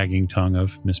wagging tongue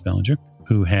of Miss Bellinger,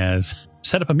 who has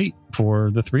set up a meet for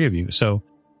the three of you. So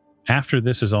after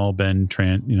this has all been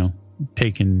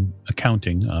taken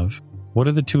accounting of, what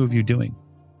are the two of you doing?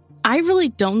 I really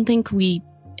don't think we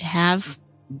have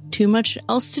too much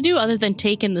else to do other than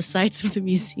take in the sights of the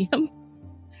museum.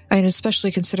 I mean,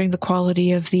 especially considering the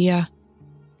quality of the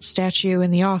statue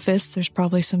in the office, there's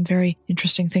probably some very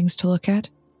interesting things to look at.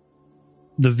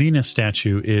 The Venus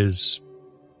statue is,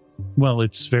 well,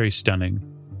 it's very stunning,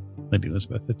 Lady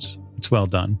Elisabeth. It's well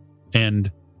done.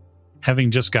 And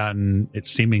having just gotten it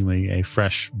seemingly a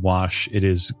fresh wash, it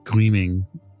is gleaming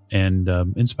and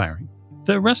inspiring.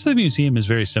 The rest of the museum is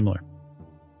very similar.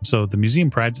 So the museum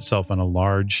prides itself on a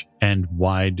large and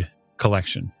wide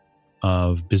collection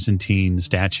of Byzantine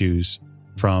statues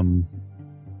from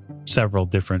several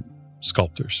different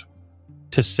sculptors.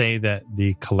 To say that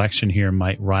the collection here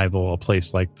might rival a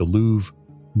place like the Louvre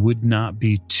would not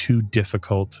be too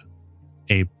difficult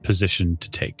a position to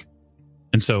take.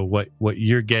 And so what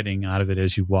you're getting out of it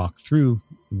as you walk through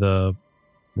the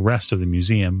rest of the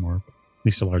museum, or at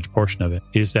least a large portion of it,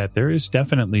 is that there is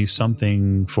definitely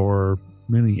something for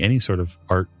really any sort of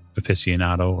art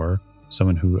aficionado or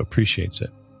someone who appreciates it.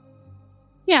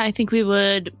 Yeah, I think we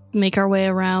would make our way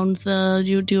around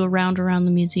do a round around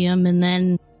the museum, and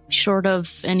then short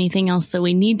of anything else that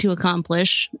we need to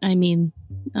accomplish, I mean,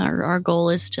 our goal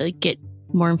is to get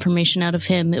more information out of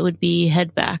him. It would be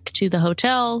head back to the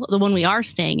hotel, the one we are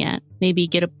staying at, maybe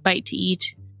get a bite to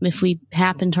eat. If we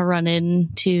happen to run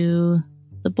into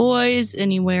the boys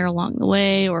anywhere along the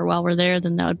way or while we're there,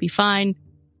 then that would be fine.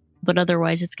 But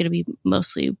otherwise, it's going to be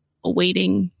mostly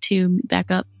waiting to meet back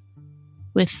up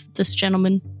with this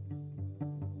gentleman.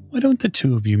 Why don't the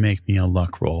two of you make me a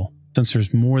luck roll? Since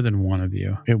there's more than one of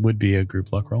you, it would be a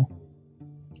group luck roll.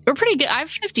 We're pretty good. I have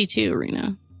 52,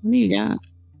 Rena. What do you got?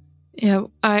 Yeah,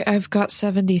 I've got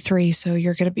 73, so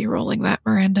you're going to be rolling that,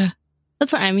 Miranda.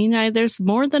 That's what I mean. There's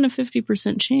more than a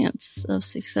 50% chance of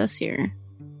success here.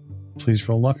 Please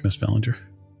roll luck, Miss Bellinger.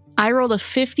 I rolled a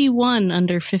 51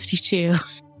 under 52.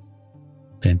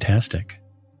 Fantastic.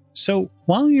 So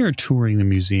while you're touring the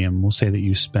museum, we'll say that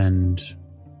you spend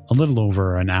a little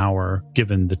over an hour,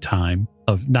 given the time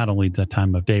of not only the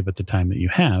time of day, but the time that you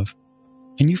have.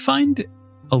 And you find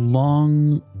a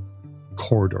long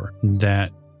corridor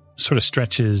that sort of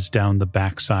stretches down the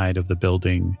backside of the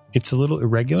building. It's a little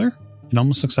irregular. It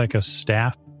almost looks like a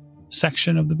staff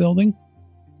section of the building.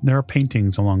 There are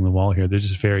paintings along the wall here. They're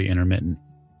just very intermittent.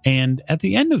 And at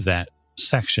the end of that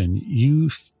section, you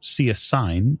see a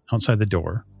sign outside the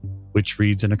door, which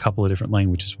reads in a couple of different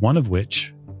languages, one of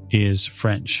which is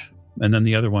French, and then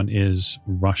the other one is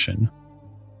Russian.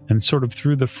 And sort of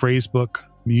through the phrase book,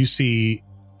 you see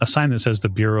a sign that says the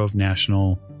Bureau of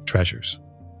National Treasures.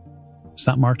 It's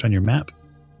not marked on your map.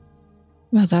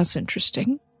 Well, that's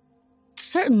interesting. It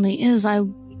certainly is. I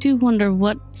do wonder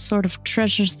what sort of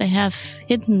treasures they have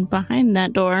hidden behind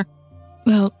that door.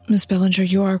 Well, Miss Bellinger,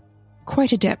 you are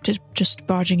quite adept at just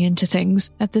barging into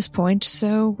things at this point,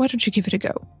 so why don't you give it a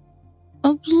go?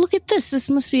 Oh, look at this. This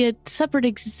must be a separate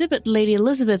exhibit, Lady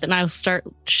Elisabeth. And I'll start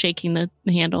shaking the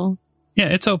handle. Yeah,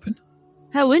 it's open.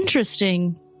 How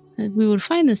interesting that we would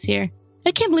find this here.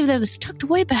 I can't believe that it's tucked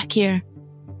away back here.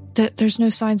 There's no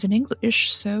signs in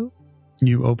English, so...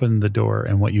 You open the door,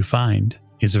 and what you find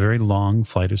is a very long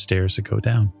flight of stairs that go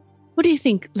down. What do you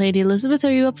think, Lady Elisabeth?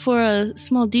 Are you up for a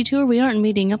small detour? We aren't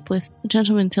meeting up with the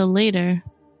gentleman till later.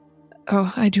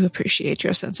 Oh, I do appreciate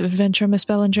your sense of adventure, Miss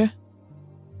Bellinger.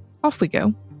 Off we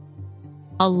go.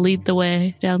 I'll lead the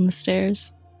way down the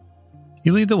stairs.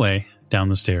 You lead the way down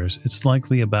the stairs. It's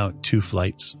likely about 2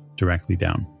 flights directly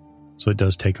down. So it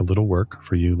does take a little work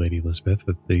for you, Lady Elisabeth,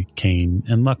 with the cane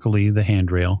and luckily the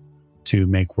handrail to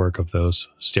make work of those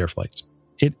stair flights.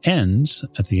 It ends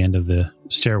at the end of the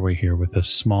stairway here with a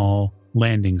small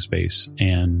landing space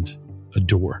and a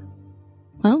door.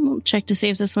 Well, we'll check to see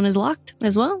if this one is locked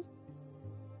as well.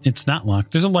 It's not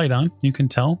locked. There's a light on. You can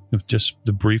tell with just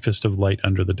the briefest of light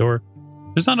under the door.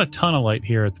 There's not a ton of light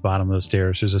here at the bottom of the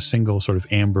stairs. There's a single sort of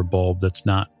amber bulb that's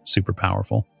not super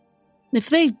powerful. If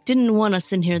they didn't want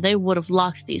us in here, they would have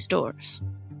locked these doors.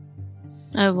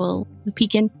 I will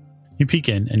peek in. You peek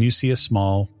in and you see a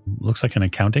small, looks like an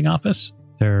accounting office.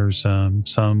 There's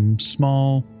some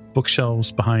small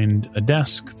bookshelves behind a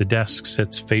desk. The desk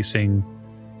sits facing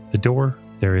the door.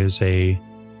 There is a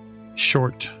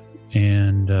short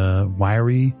and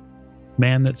wiry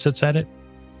man that sits at it.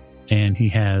 And he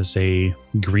has a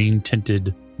green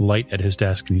tinted light at his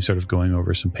desk and he's sort of going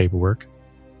over some paperwork.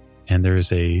 And there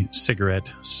is a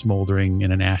cigarette smoldering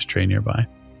in an ashtray nearby.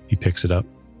 He picks it up.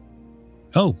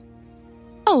 Oh,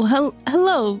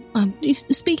 hello. You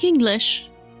speak English?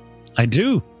 I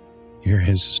do. Hear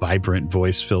his vibrant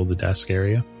voice fill the desk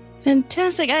area.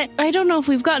 Fantastic. I don't know if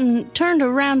we've gotten turned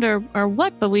around or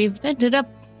what, but we've ended up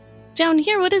down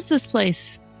here. What is this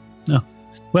place? Oh,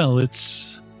 well,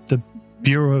 it's the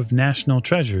Bureau of National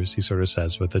Treasures, he sort of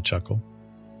says with a chuckle.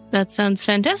 That sounds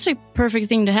fantastic. Perfect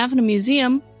thing to have in a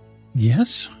museum.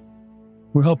 Yes.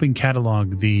 We're helping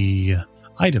catalog the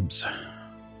items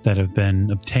that have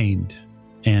been obtained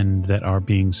and that are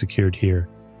being secured here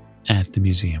at the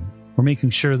museum. We're making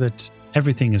sure that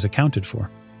everything is accounted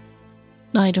for.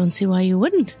 I don't see why you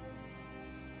wouldn't.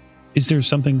 Is there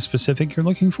something specific you're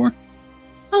looking for?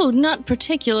 Oh, not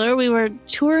particular. We were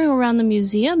touring around the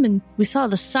museum and we saw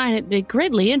the sign. It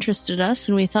greatly interested us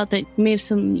and we thought that we may have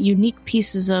some unique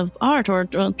pieces of art or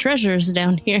treasures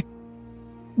down here.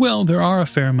 Well, there are a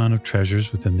fair amount of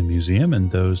treasures within the museum,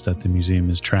 and those that the museum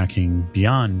is tracking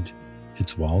beyond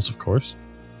its walls, of course.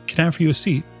 Can I offer you a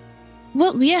seat?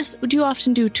 Well, yes. Do you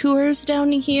often do tours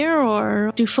down here,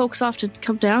 or do folks often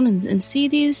come down and see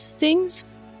these things?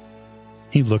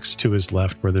 He looks to his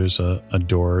left where there's a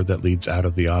door that leads out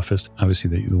of the office.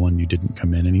 Obviously, the one you didn't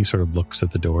come in, and he sort of looks at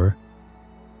the door.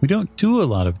 We don't do a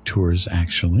lot of tours,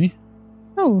 actually.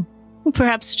 Oh, well,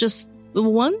 perhaps just the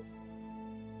one?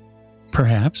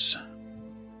 Perhaps.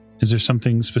 Is there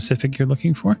something specific you're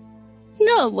looking for?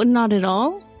 No, not at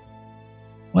all.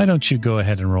 Why don't you go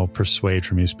ahead and roll Persuade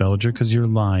for me, Spellinger, because you're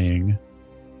lying.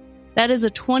 That is a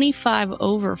 25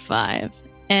 over 5,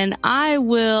 and I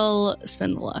will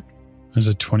spend the luck. There's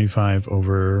a 25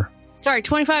 over... Sorry,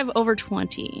 25 over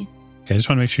 20. Okay, I just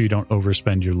want to make sure you don't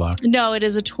overspend your luck. No, it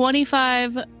is a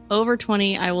 25 over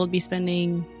 20. I will be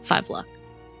spending 5 luck.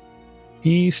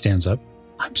 He stands up.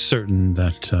 I'm certain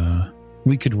that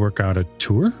we could work out a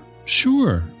tour.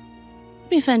 Sure.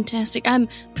 Be fantastic. I'm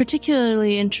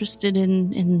particularly interested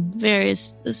in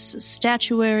various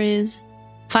statuaries,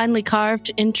 finely carved,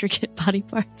 intricate body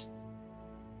parts.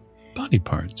 Body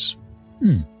parts?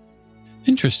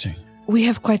 Interesting. We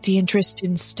have quite the interest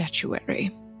in statuary.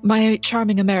 My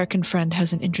charming American friend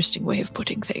has an interesting way of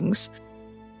putting things.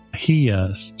 He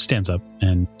stands up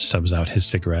and stubs out his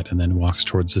cigarette and then walks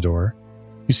towards the door.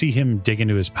 You see him dig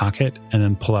into his pocket and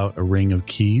then pull out a ring of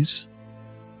keys.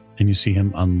 And you see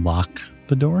him unlock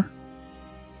the door.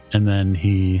 And then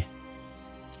he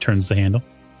turns the handle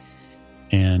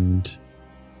and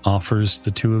offers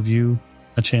the two of you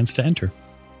a chance to enter.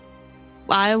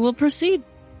 I will proceed.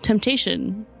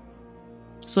 Temptation.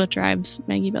 That's what drives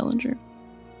Maggie Bellinger.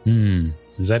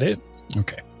 Is that it?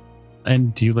 Okay.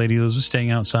 And you, Lady Elizabeth,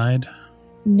 staying outside?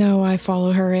 No, I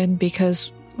follow her in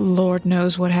because Lord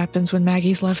knows what happens when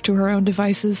Maggie's left to her own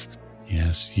devices.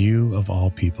 Yes, you of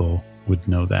all people would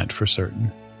know that for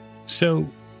certain. So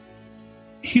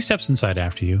he steps inside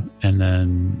after you, and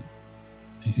then,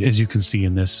 as you can see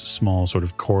in this small sort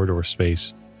of corridor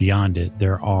space beyond it,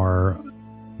 there are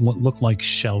what look like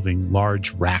shelving,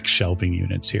 large rack shelving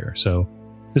units here. So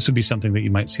this would be something that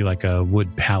you might see like a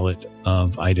wood pallet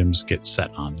of items get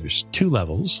set on. There's 2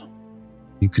 levels.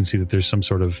 You can see that there's some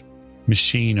sort of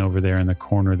machine over there in the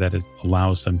corner that it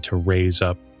allows them to raise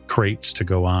up crates to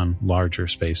go on larger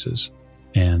spaces.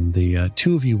 And the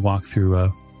two of you walk through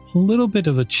a little bit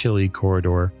of a chilly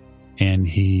corridor, and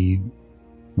he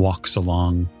walks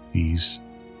along these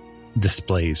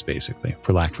displays, basically,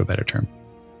 for lack of a better term.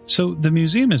 So the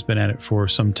museum has been at it for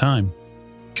some time,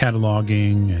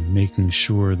 cataloging and making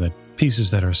sure that pieces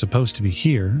that are supposed to be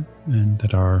here and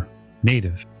that are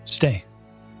native stay.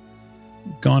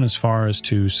 Gone as far as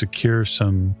to secure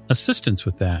some assistance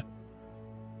with that.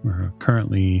 We're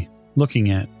currently looking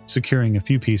at securing a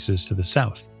few pieces to the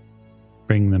south,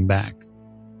 bringing them back.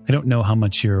 I don't know how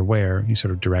much you're aware. He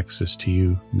sort of directs this to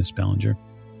you, Miss Bellinger.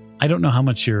 I don't know how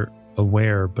much you're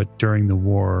aware, but during the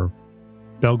war,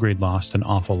 Belgrade lost an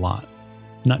awful lot,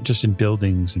 not just in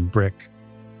buildings and brick,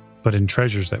 but in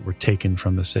treasures that were taken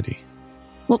from the city.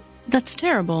 Well, that's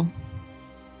terrible.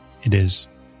 It is.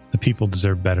 The people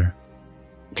deserve better.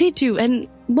 They do, and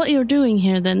what you're doing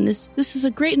here, then, this is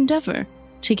a great endeavor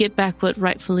to get back what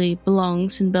rightfully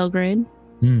belongs in Belgrade.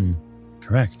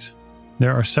 Correct.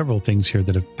 There are several things here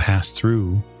that have passed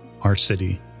through our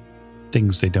city,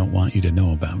 things they don't want you to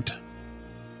know about.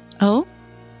 Oh?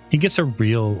 He gets a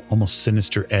real, almost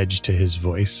sinister edge to his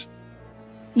voice.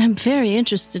 I'm very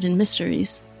interested in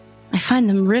mysteries. I find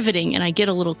them riveting, and I get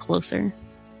a little closer.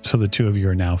 So the two of you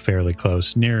are now fairly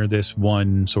close, near this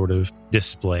one sort of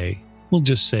display. We'll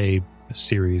just say a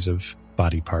series of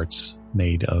body parts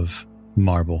made of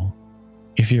marble.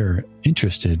 If you're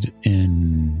interested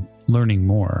in learning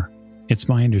more, it's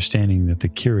my understanding that the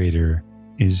curator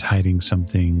is hiding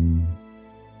something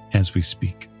as we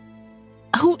speak.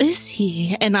 Who is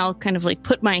he? And I'll kind of like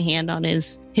put my hand on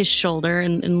his shoulder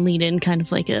and lean in, kind of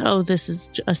like, oh, this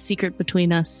is a secret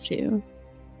between us two.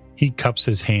 He cups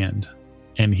his hand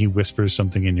and he whispers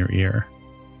something in your ear.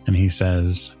 And he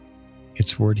says,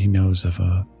 it's word he knows of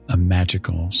a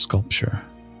magical sculpture.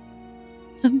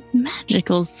 A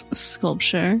magical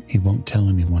sculpture? He won't tell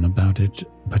anyone about it,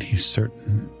 but he's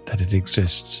certain that it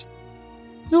exists.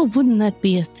 Oh, wouldn't that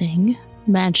be a thing?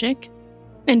 Magic?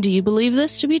 And do you believe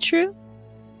this to be true?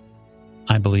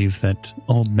 I believe that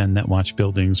old men that watch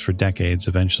buildings for decades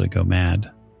eventually go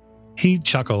mad. He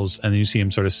chuckles, and then you see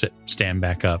him sort of stand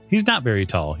back up. He's not very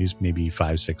tall. He's maybe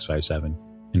 5'6", 5'7".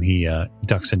 And he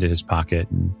ducks into his pocket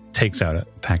and takes out a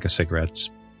pack of cigarettes.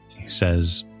 He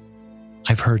says,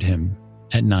 I've heard him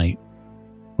at night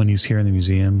when he's here in the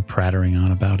museum prattling on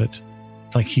about it.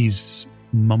 It's like he's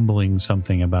mumbling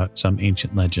something about some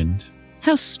ancient legend.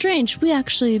 How strange. We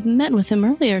actually met with him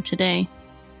earlier today.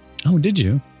 Oh, did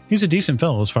you? He's a decent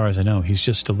fellow as far as I know. He's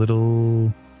just a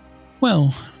little...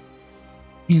 well,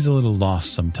 he's a little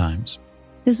lost sometimes.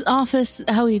 His office,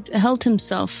 how he held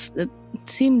himself, it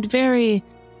seemed very...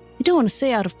 I don't want to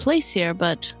say out of place here,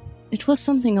 but it was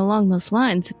something along those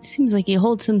lines. It seems like he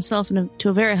holds himself to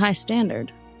a very high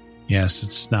standard. Yes,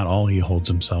 it's not all he holds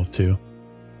himself to.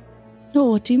 Oh,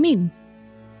 what do you mean?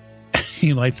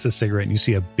 He lights the cigarette and you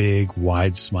see a big,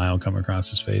 wide smile come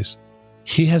across his face.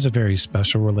 He has a very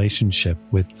special relationship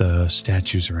with the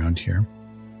statues around here.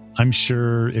 I'm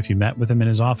sure if you met with him in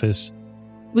his office...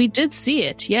 We did see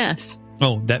it, yes.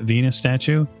 Oh, that Venus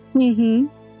statue? Mm-hmm.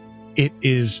 It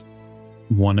is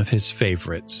one of his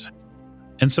favorites.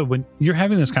 And so when you're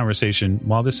having this conversation,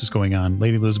 while this is going on,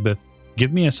 Lady Elisabeth,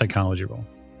 give me a psychology roll.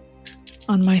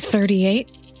 On my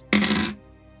 38,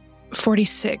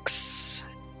 46.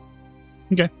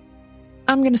 Okay.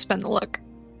 I'm going to spend the luck.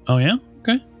 Oh, yeah?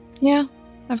 Okay. Yeah,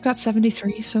 I've got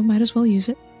 73, so might as well use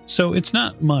it. So it's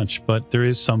not much, but there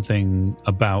is something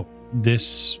about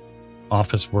this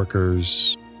office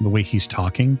worker's, the way he's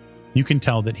talking. You can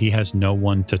tell that he has no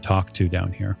one to talk to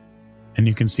down here. And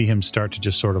you can see him start to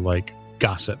just sort of like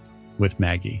gossip with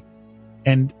Maggie.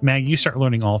 And Maggie, you start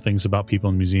learning all things about people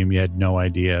in the museum you had no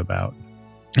idea about.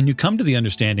 And you come to the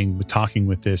understanding with talking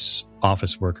with this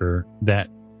office worker that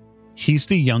he's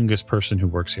the youngest person who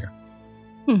works here.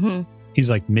 Mm-hmm. He's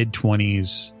like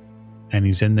mid-20s, and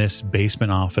he's in this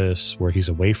basement office where he's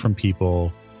away from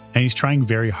people, and he's trying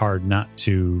very hard not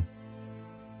to,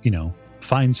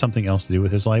 find something else to do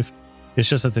with his life. It's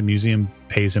just that the museum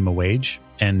pays him a wage,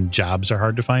 and jobs are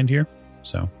hard to find here.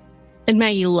 So, and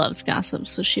Maggie loves gossip,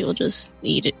 so she will just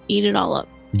eat it all up.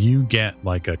 You get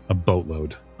like a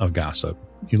boatload of gossip.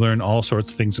 You learn all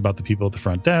sorts of things about the people at the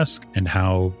front desk and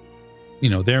how,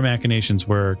 their machinations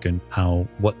work and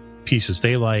what pieces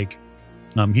they like.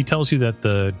 He tells you that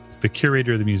the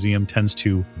curator of the museum tends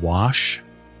to wash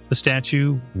the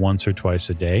statue once or twice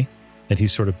a day, that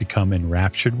he's sort of become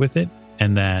enraptured with it,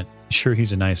 and that sure,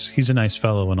 he's a nice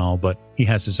fellow and all, but he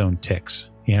has his own tics.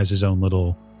 He has his own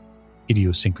little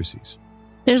idiosyncrasies.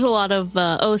 There's a lot of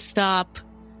oh stop,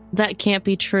 that can't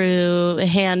be true, a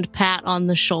hand pat on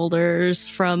the shoulders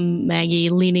from Maggie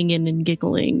leaning in and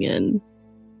giggling, and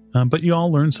but you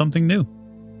all learned something new.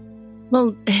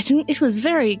 Well, it was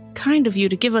very kind of you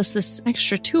to give us this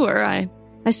extra tour. I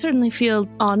certainly feel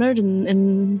honored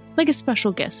and like a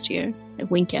special guest here. I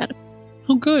wink at him.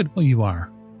 Oh, good. Well, you are.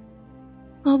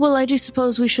 Oh, well, I do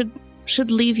suppose we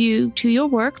should leave you to your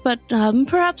work, but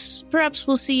perhaps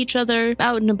we'll see each other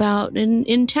out and about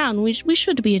in town. We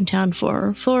should be in town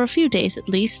for a few days at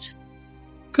least.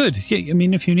 Good. Yeah, I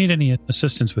mean, if you need any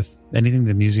assistance with anything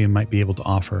the museum might be able to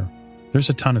offer, there's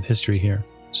a ton of history here.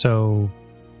 So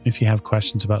if you have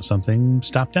questions about something,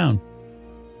 stop down.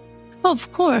 Oh,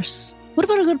 of course. What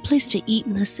about a good place to eat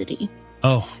in the city?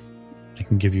 Oh, I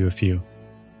can give you a few.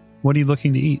 What are you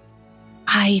looking to eat?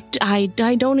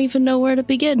 I don't even know where to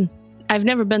begin. I've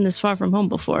never been this far from home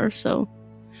before, so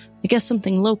I guess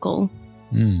something local,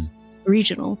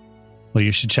 regional. Well,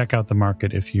 you should check out the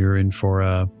market if you're in for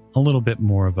a little bit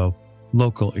more of a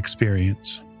local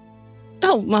experience.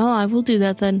 Oh, well, I will do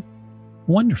that then.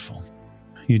 Wonderful.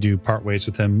 You do part ways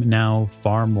with him, now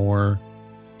far more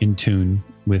in tune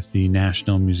with the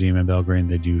National Museum in Belgrade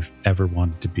than you've ever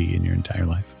wanted to be in your entire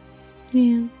life.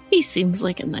 Yeah, he seems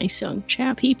like a nice young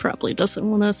chap. He probably doesn't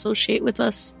want to associate with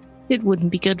us. It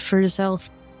wouldn't be good for his health.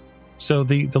 So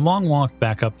the long walk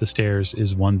back up the stairs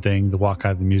is one thing. The walk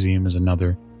out of the museum is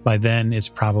another. By then, it's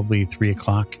probably 3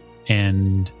 o'clock,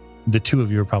 and the two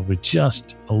of you are probably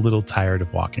just a little tired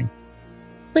of walking.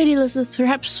 Lady Elisabeth,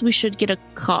 perhaps we should get a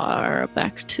car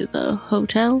back to the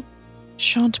hotel?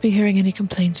 Shan't be hearing any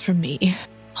complaints from me.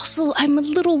 Also, I'm a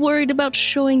little worried about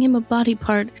showing him a body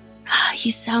part.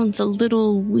 He sounds a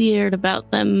little weird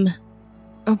about them.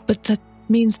 Oh, but that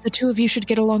means the two of you should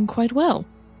get along quite well.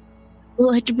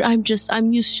 Well,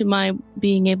 I'm used to my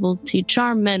being able to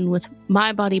charm men with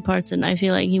my body parts, and I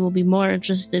feel like he will be more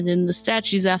interested in the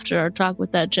statues after our talk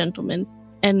with that gentleman.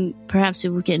 And perhaps he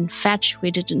will get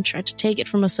infatuated and try to take it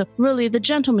from us. So really, the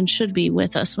gentleman should be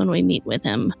with us when we meet with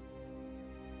him.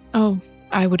 Oh,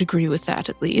 I would agree with that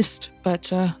at least.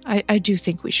 But I do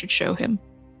think we should show him.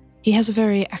 He has a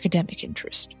very academic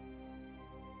interest.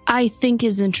 I think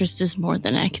his interest is more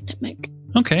than academic.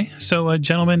 Okay, so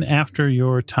gentlemen, after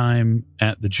your time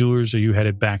at the jewelers, are you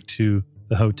headed back to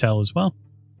the hotel as well?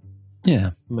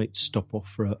 Yeah. Might stop off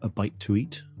for a bite to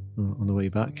eat on the way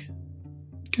back.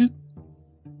 Okay.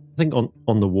 I think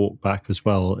on the walk back as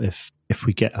well, if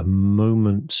we get a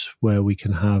moment where we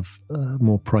can have a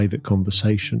more private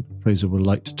conversation, Fraser would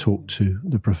like to talk to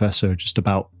the professor just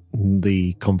about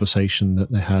the conversation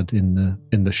that they had in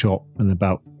the shop and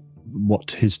about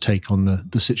what his take on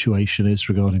the situation is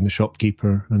regarding the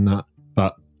shopkeeper and that.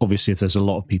 But obviously, if there's a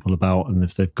lot of people about and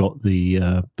if they've got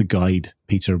the guide,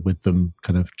 Peter, with them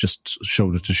kind of just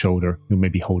shoulder to shoulder, you'll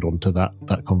maybe hold on to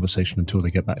that conversation until they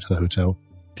get back to the hotel.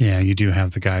 Yeah, you do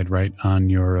have the guide right on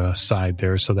your side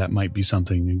there, so that might be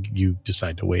something you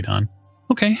decide to wait on.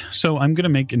 Okay, so I'm going to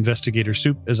make investigator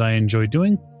soup as I enjoy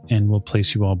doing, and we'll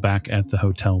place you all back at the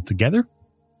hotel together.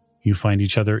 You find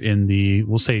each other in the,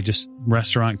 we'll say, just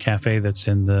restaurant cafe that's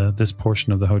in this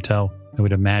portion of the hotel. I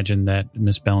would imagine that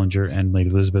Miss Bellinger and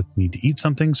Lady Elisabeth need to eat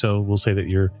something, so we'll say that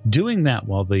you're doing that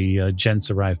while the gents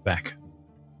arrive back.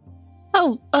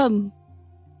 Oh,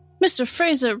 Mr.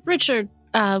 Fraser, Richard,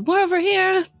 we're over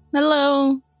here.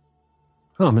 Hello.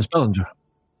 Oh, Miss Bellinger.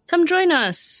 Come join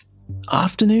us.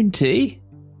 Afternoon tea?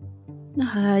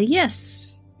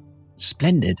 Yes.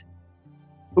 Splendid.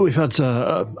 We've had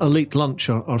a late lunch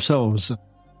ourselves.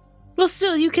 Well,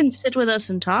 still, you can sit with us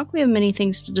and talk. We have many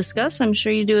things to discuss. I'm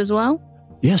sure you do as well.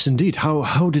 Yes, indeed.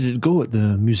 How did it go at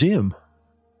the museum?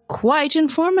 Quite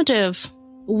informative.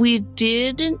 We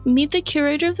did meet the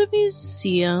curator of the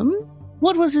museum.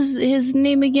 What was his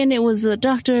name again? It was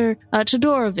Dr.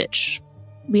 Todorovich.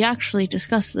 We actually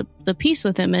discussed the piece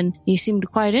with him, and he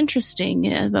seemed quite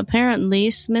interesting.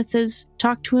 Apparently, Smith has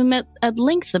talked to him at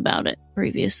length about it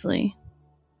previously.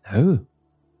 Oh.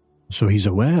 So he's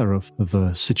aware of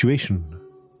the situation,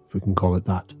 if we can call it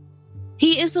that.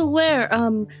 He is aware,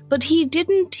 but he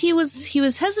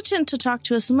was hesitant to talk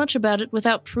to us much about it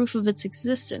without proof of its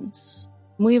existence.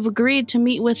 We have agreed to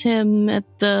meet with him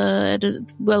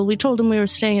we told him we were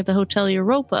staying at the Hotel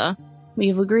Europa. We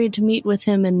have agreed to meet with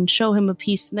him and show him a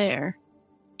piece there.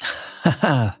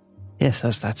 Yes,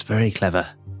 that's very clever.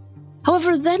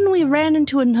 However, then we ran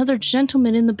into another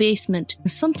gentleman in the basement.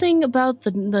 Something about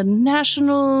the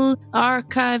National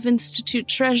Archive Institute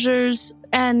treasures,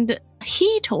 and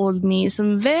he told me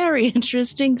some very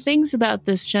interesting things about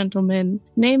this gentleman.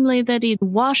 Namely, that he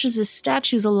washes his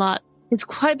statues a lot. It's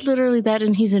quite literally that,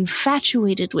 and he's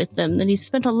infatuated with them. That he's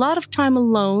spent a lot of time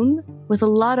alone with a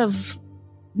lot of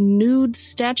nude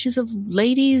statues of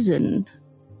ladies, and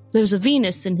there's a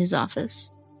Venus in his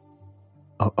office.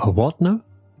 A what now?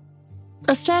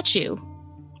 A statue.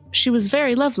 She was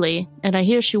very lovely, and I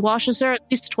hear she washes her at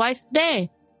least twice a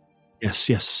day. Yes.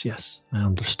 I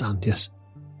understand, yes.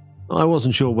 I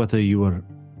wasn't sure whether you were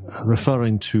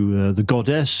referring to the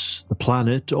goddess, the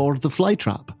planet, or the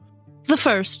flytrap. The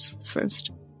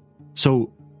first.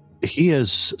 So he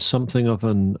has something of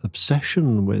an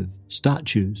obsession with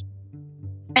statues.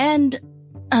 And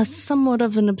somewhat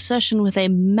of an obsession with a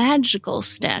magical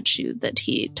statue that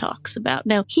he talks about.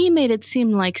 Now, he made it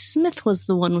seem like Smith was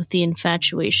the one with the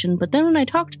infatuation, but then when I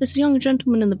talked to this young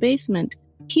gentleman in the basement,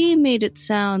 he made it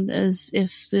sound as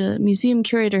if the museum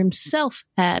curator himself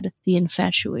had the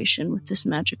infatuation with this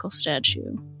magical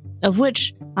statue, of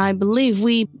which I believe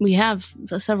we have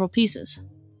several pieces.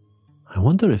 I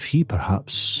wonder if he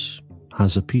perhaps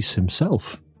has a piece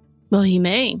himself. Well, he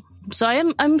may. So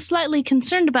I'm slightly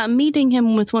concerned about meeting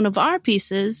him with one of our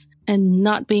pieces and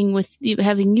not being with you,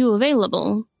 having you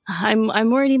available.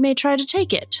 I'm worried he may try to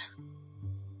take it.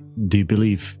 Do you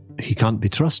believe he can't be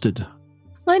trusted?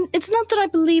 Well, it's not that I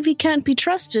believe he can't be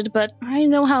trusted, but I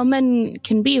know how men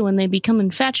can be when they become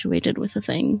infatuated with a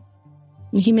thing.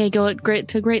 He may go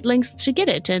to great lengths to get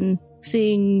it, and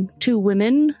seeing two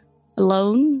women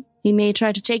alone, he may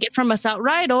try to take it from us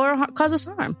outright or cause us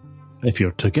harm. If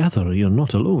you're together, you're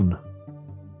not alone.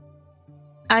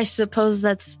 I suppose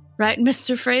that's right,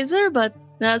 Mr. Fraser, but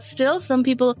still, some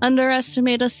people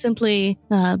underestimate us simply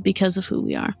because of who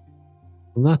we are.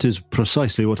 That is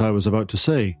precisely what I was about to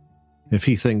say. If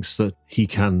he thinks that he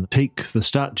can take the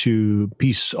statue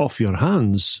piece off your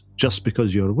hands just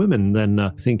because you're women, then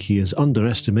I think he is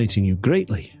underestimating you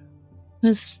greatly.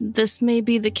 This may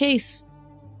be the case.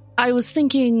 I was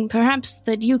thinking perhaps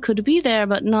that you could be there,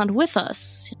 but not with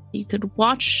us. You could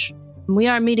watch. We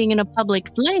are meeting in a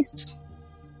public place.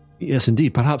 Yes,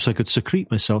 indeed. Perhaps I could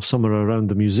secrete myself somewhere around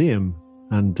the museum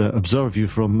and observe you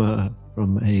from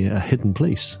a hidden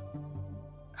place.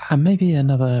 Maybe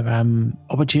another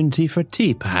opportunity for a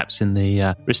tea, perhaps, in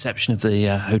the reception of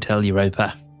the Hotel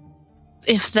Europa.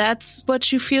 If that's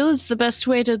what you feel is the best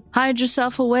way to hide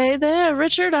yourself away there,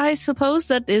 Richard, I suppose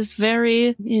that is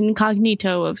very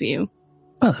incognito of you.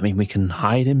 Well, I mean, we can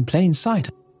hide in plain sight.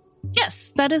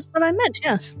 Yes, that is what I meant,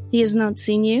 yes. He has not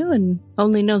seen you and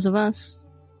only knows of us.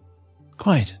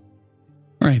 Quite.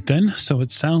 All right, then. So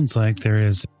it sounds like there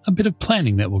is a bit of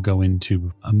planning that will go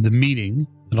into the meeting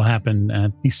that'll happen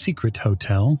at the secret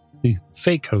hotel, the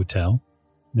fake hotel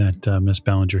that Miss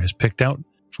Ballinger has picked out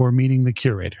for meeting the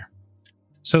curator.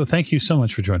 So thank you so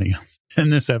much for joining us in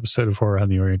this episode of Horror on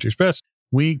the Orient Express.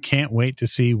 We can't wait to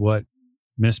see what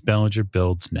Miss Ballinger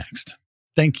builds next.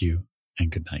 Thank you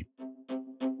and good night.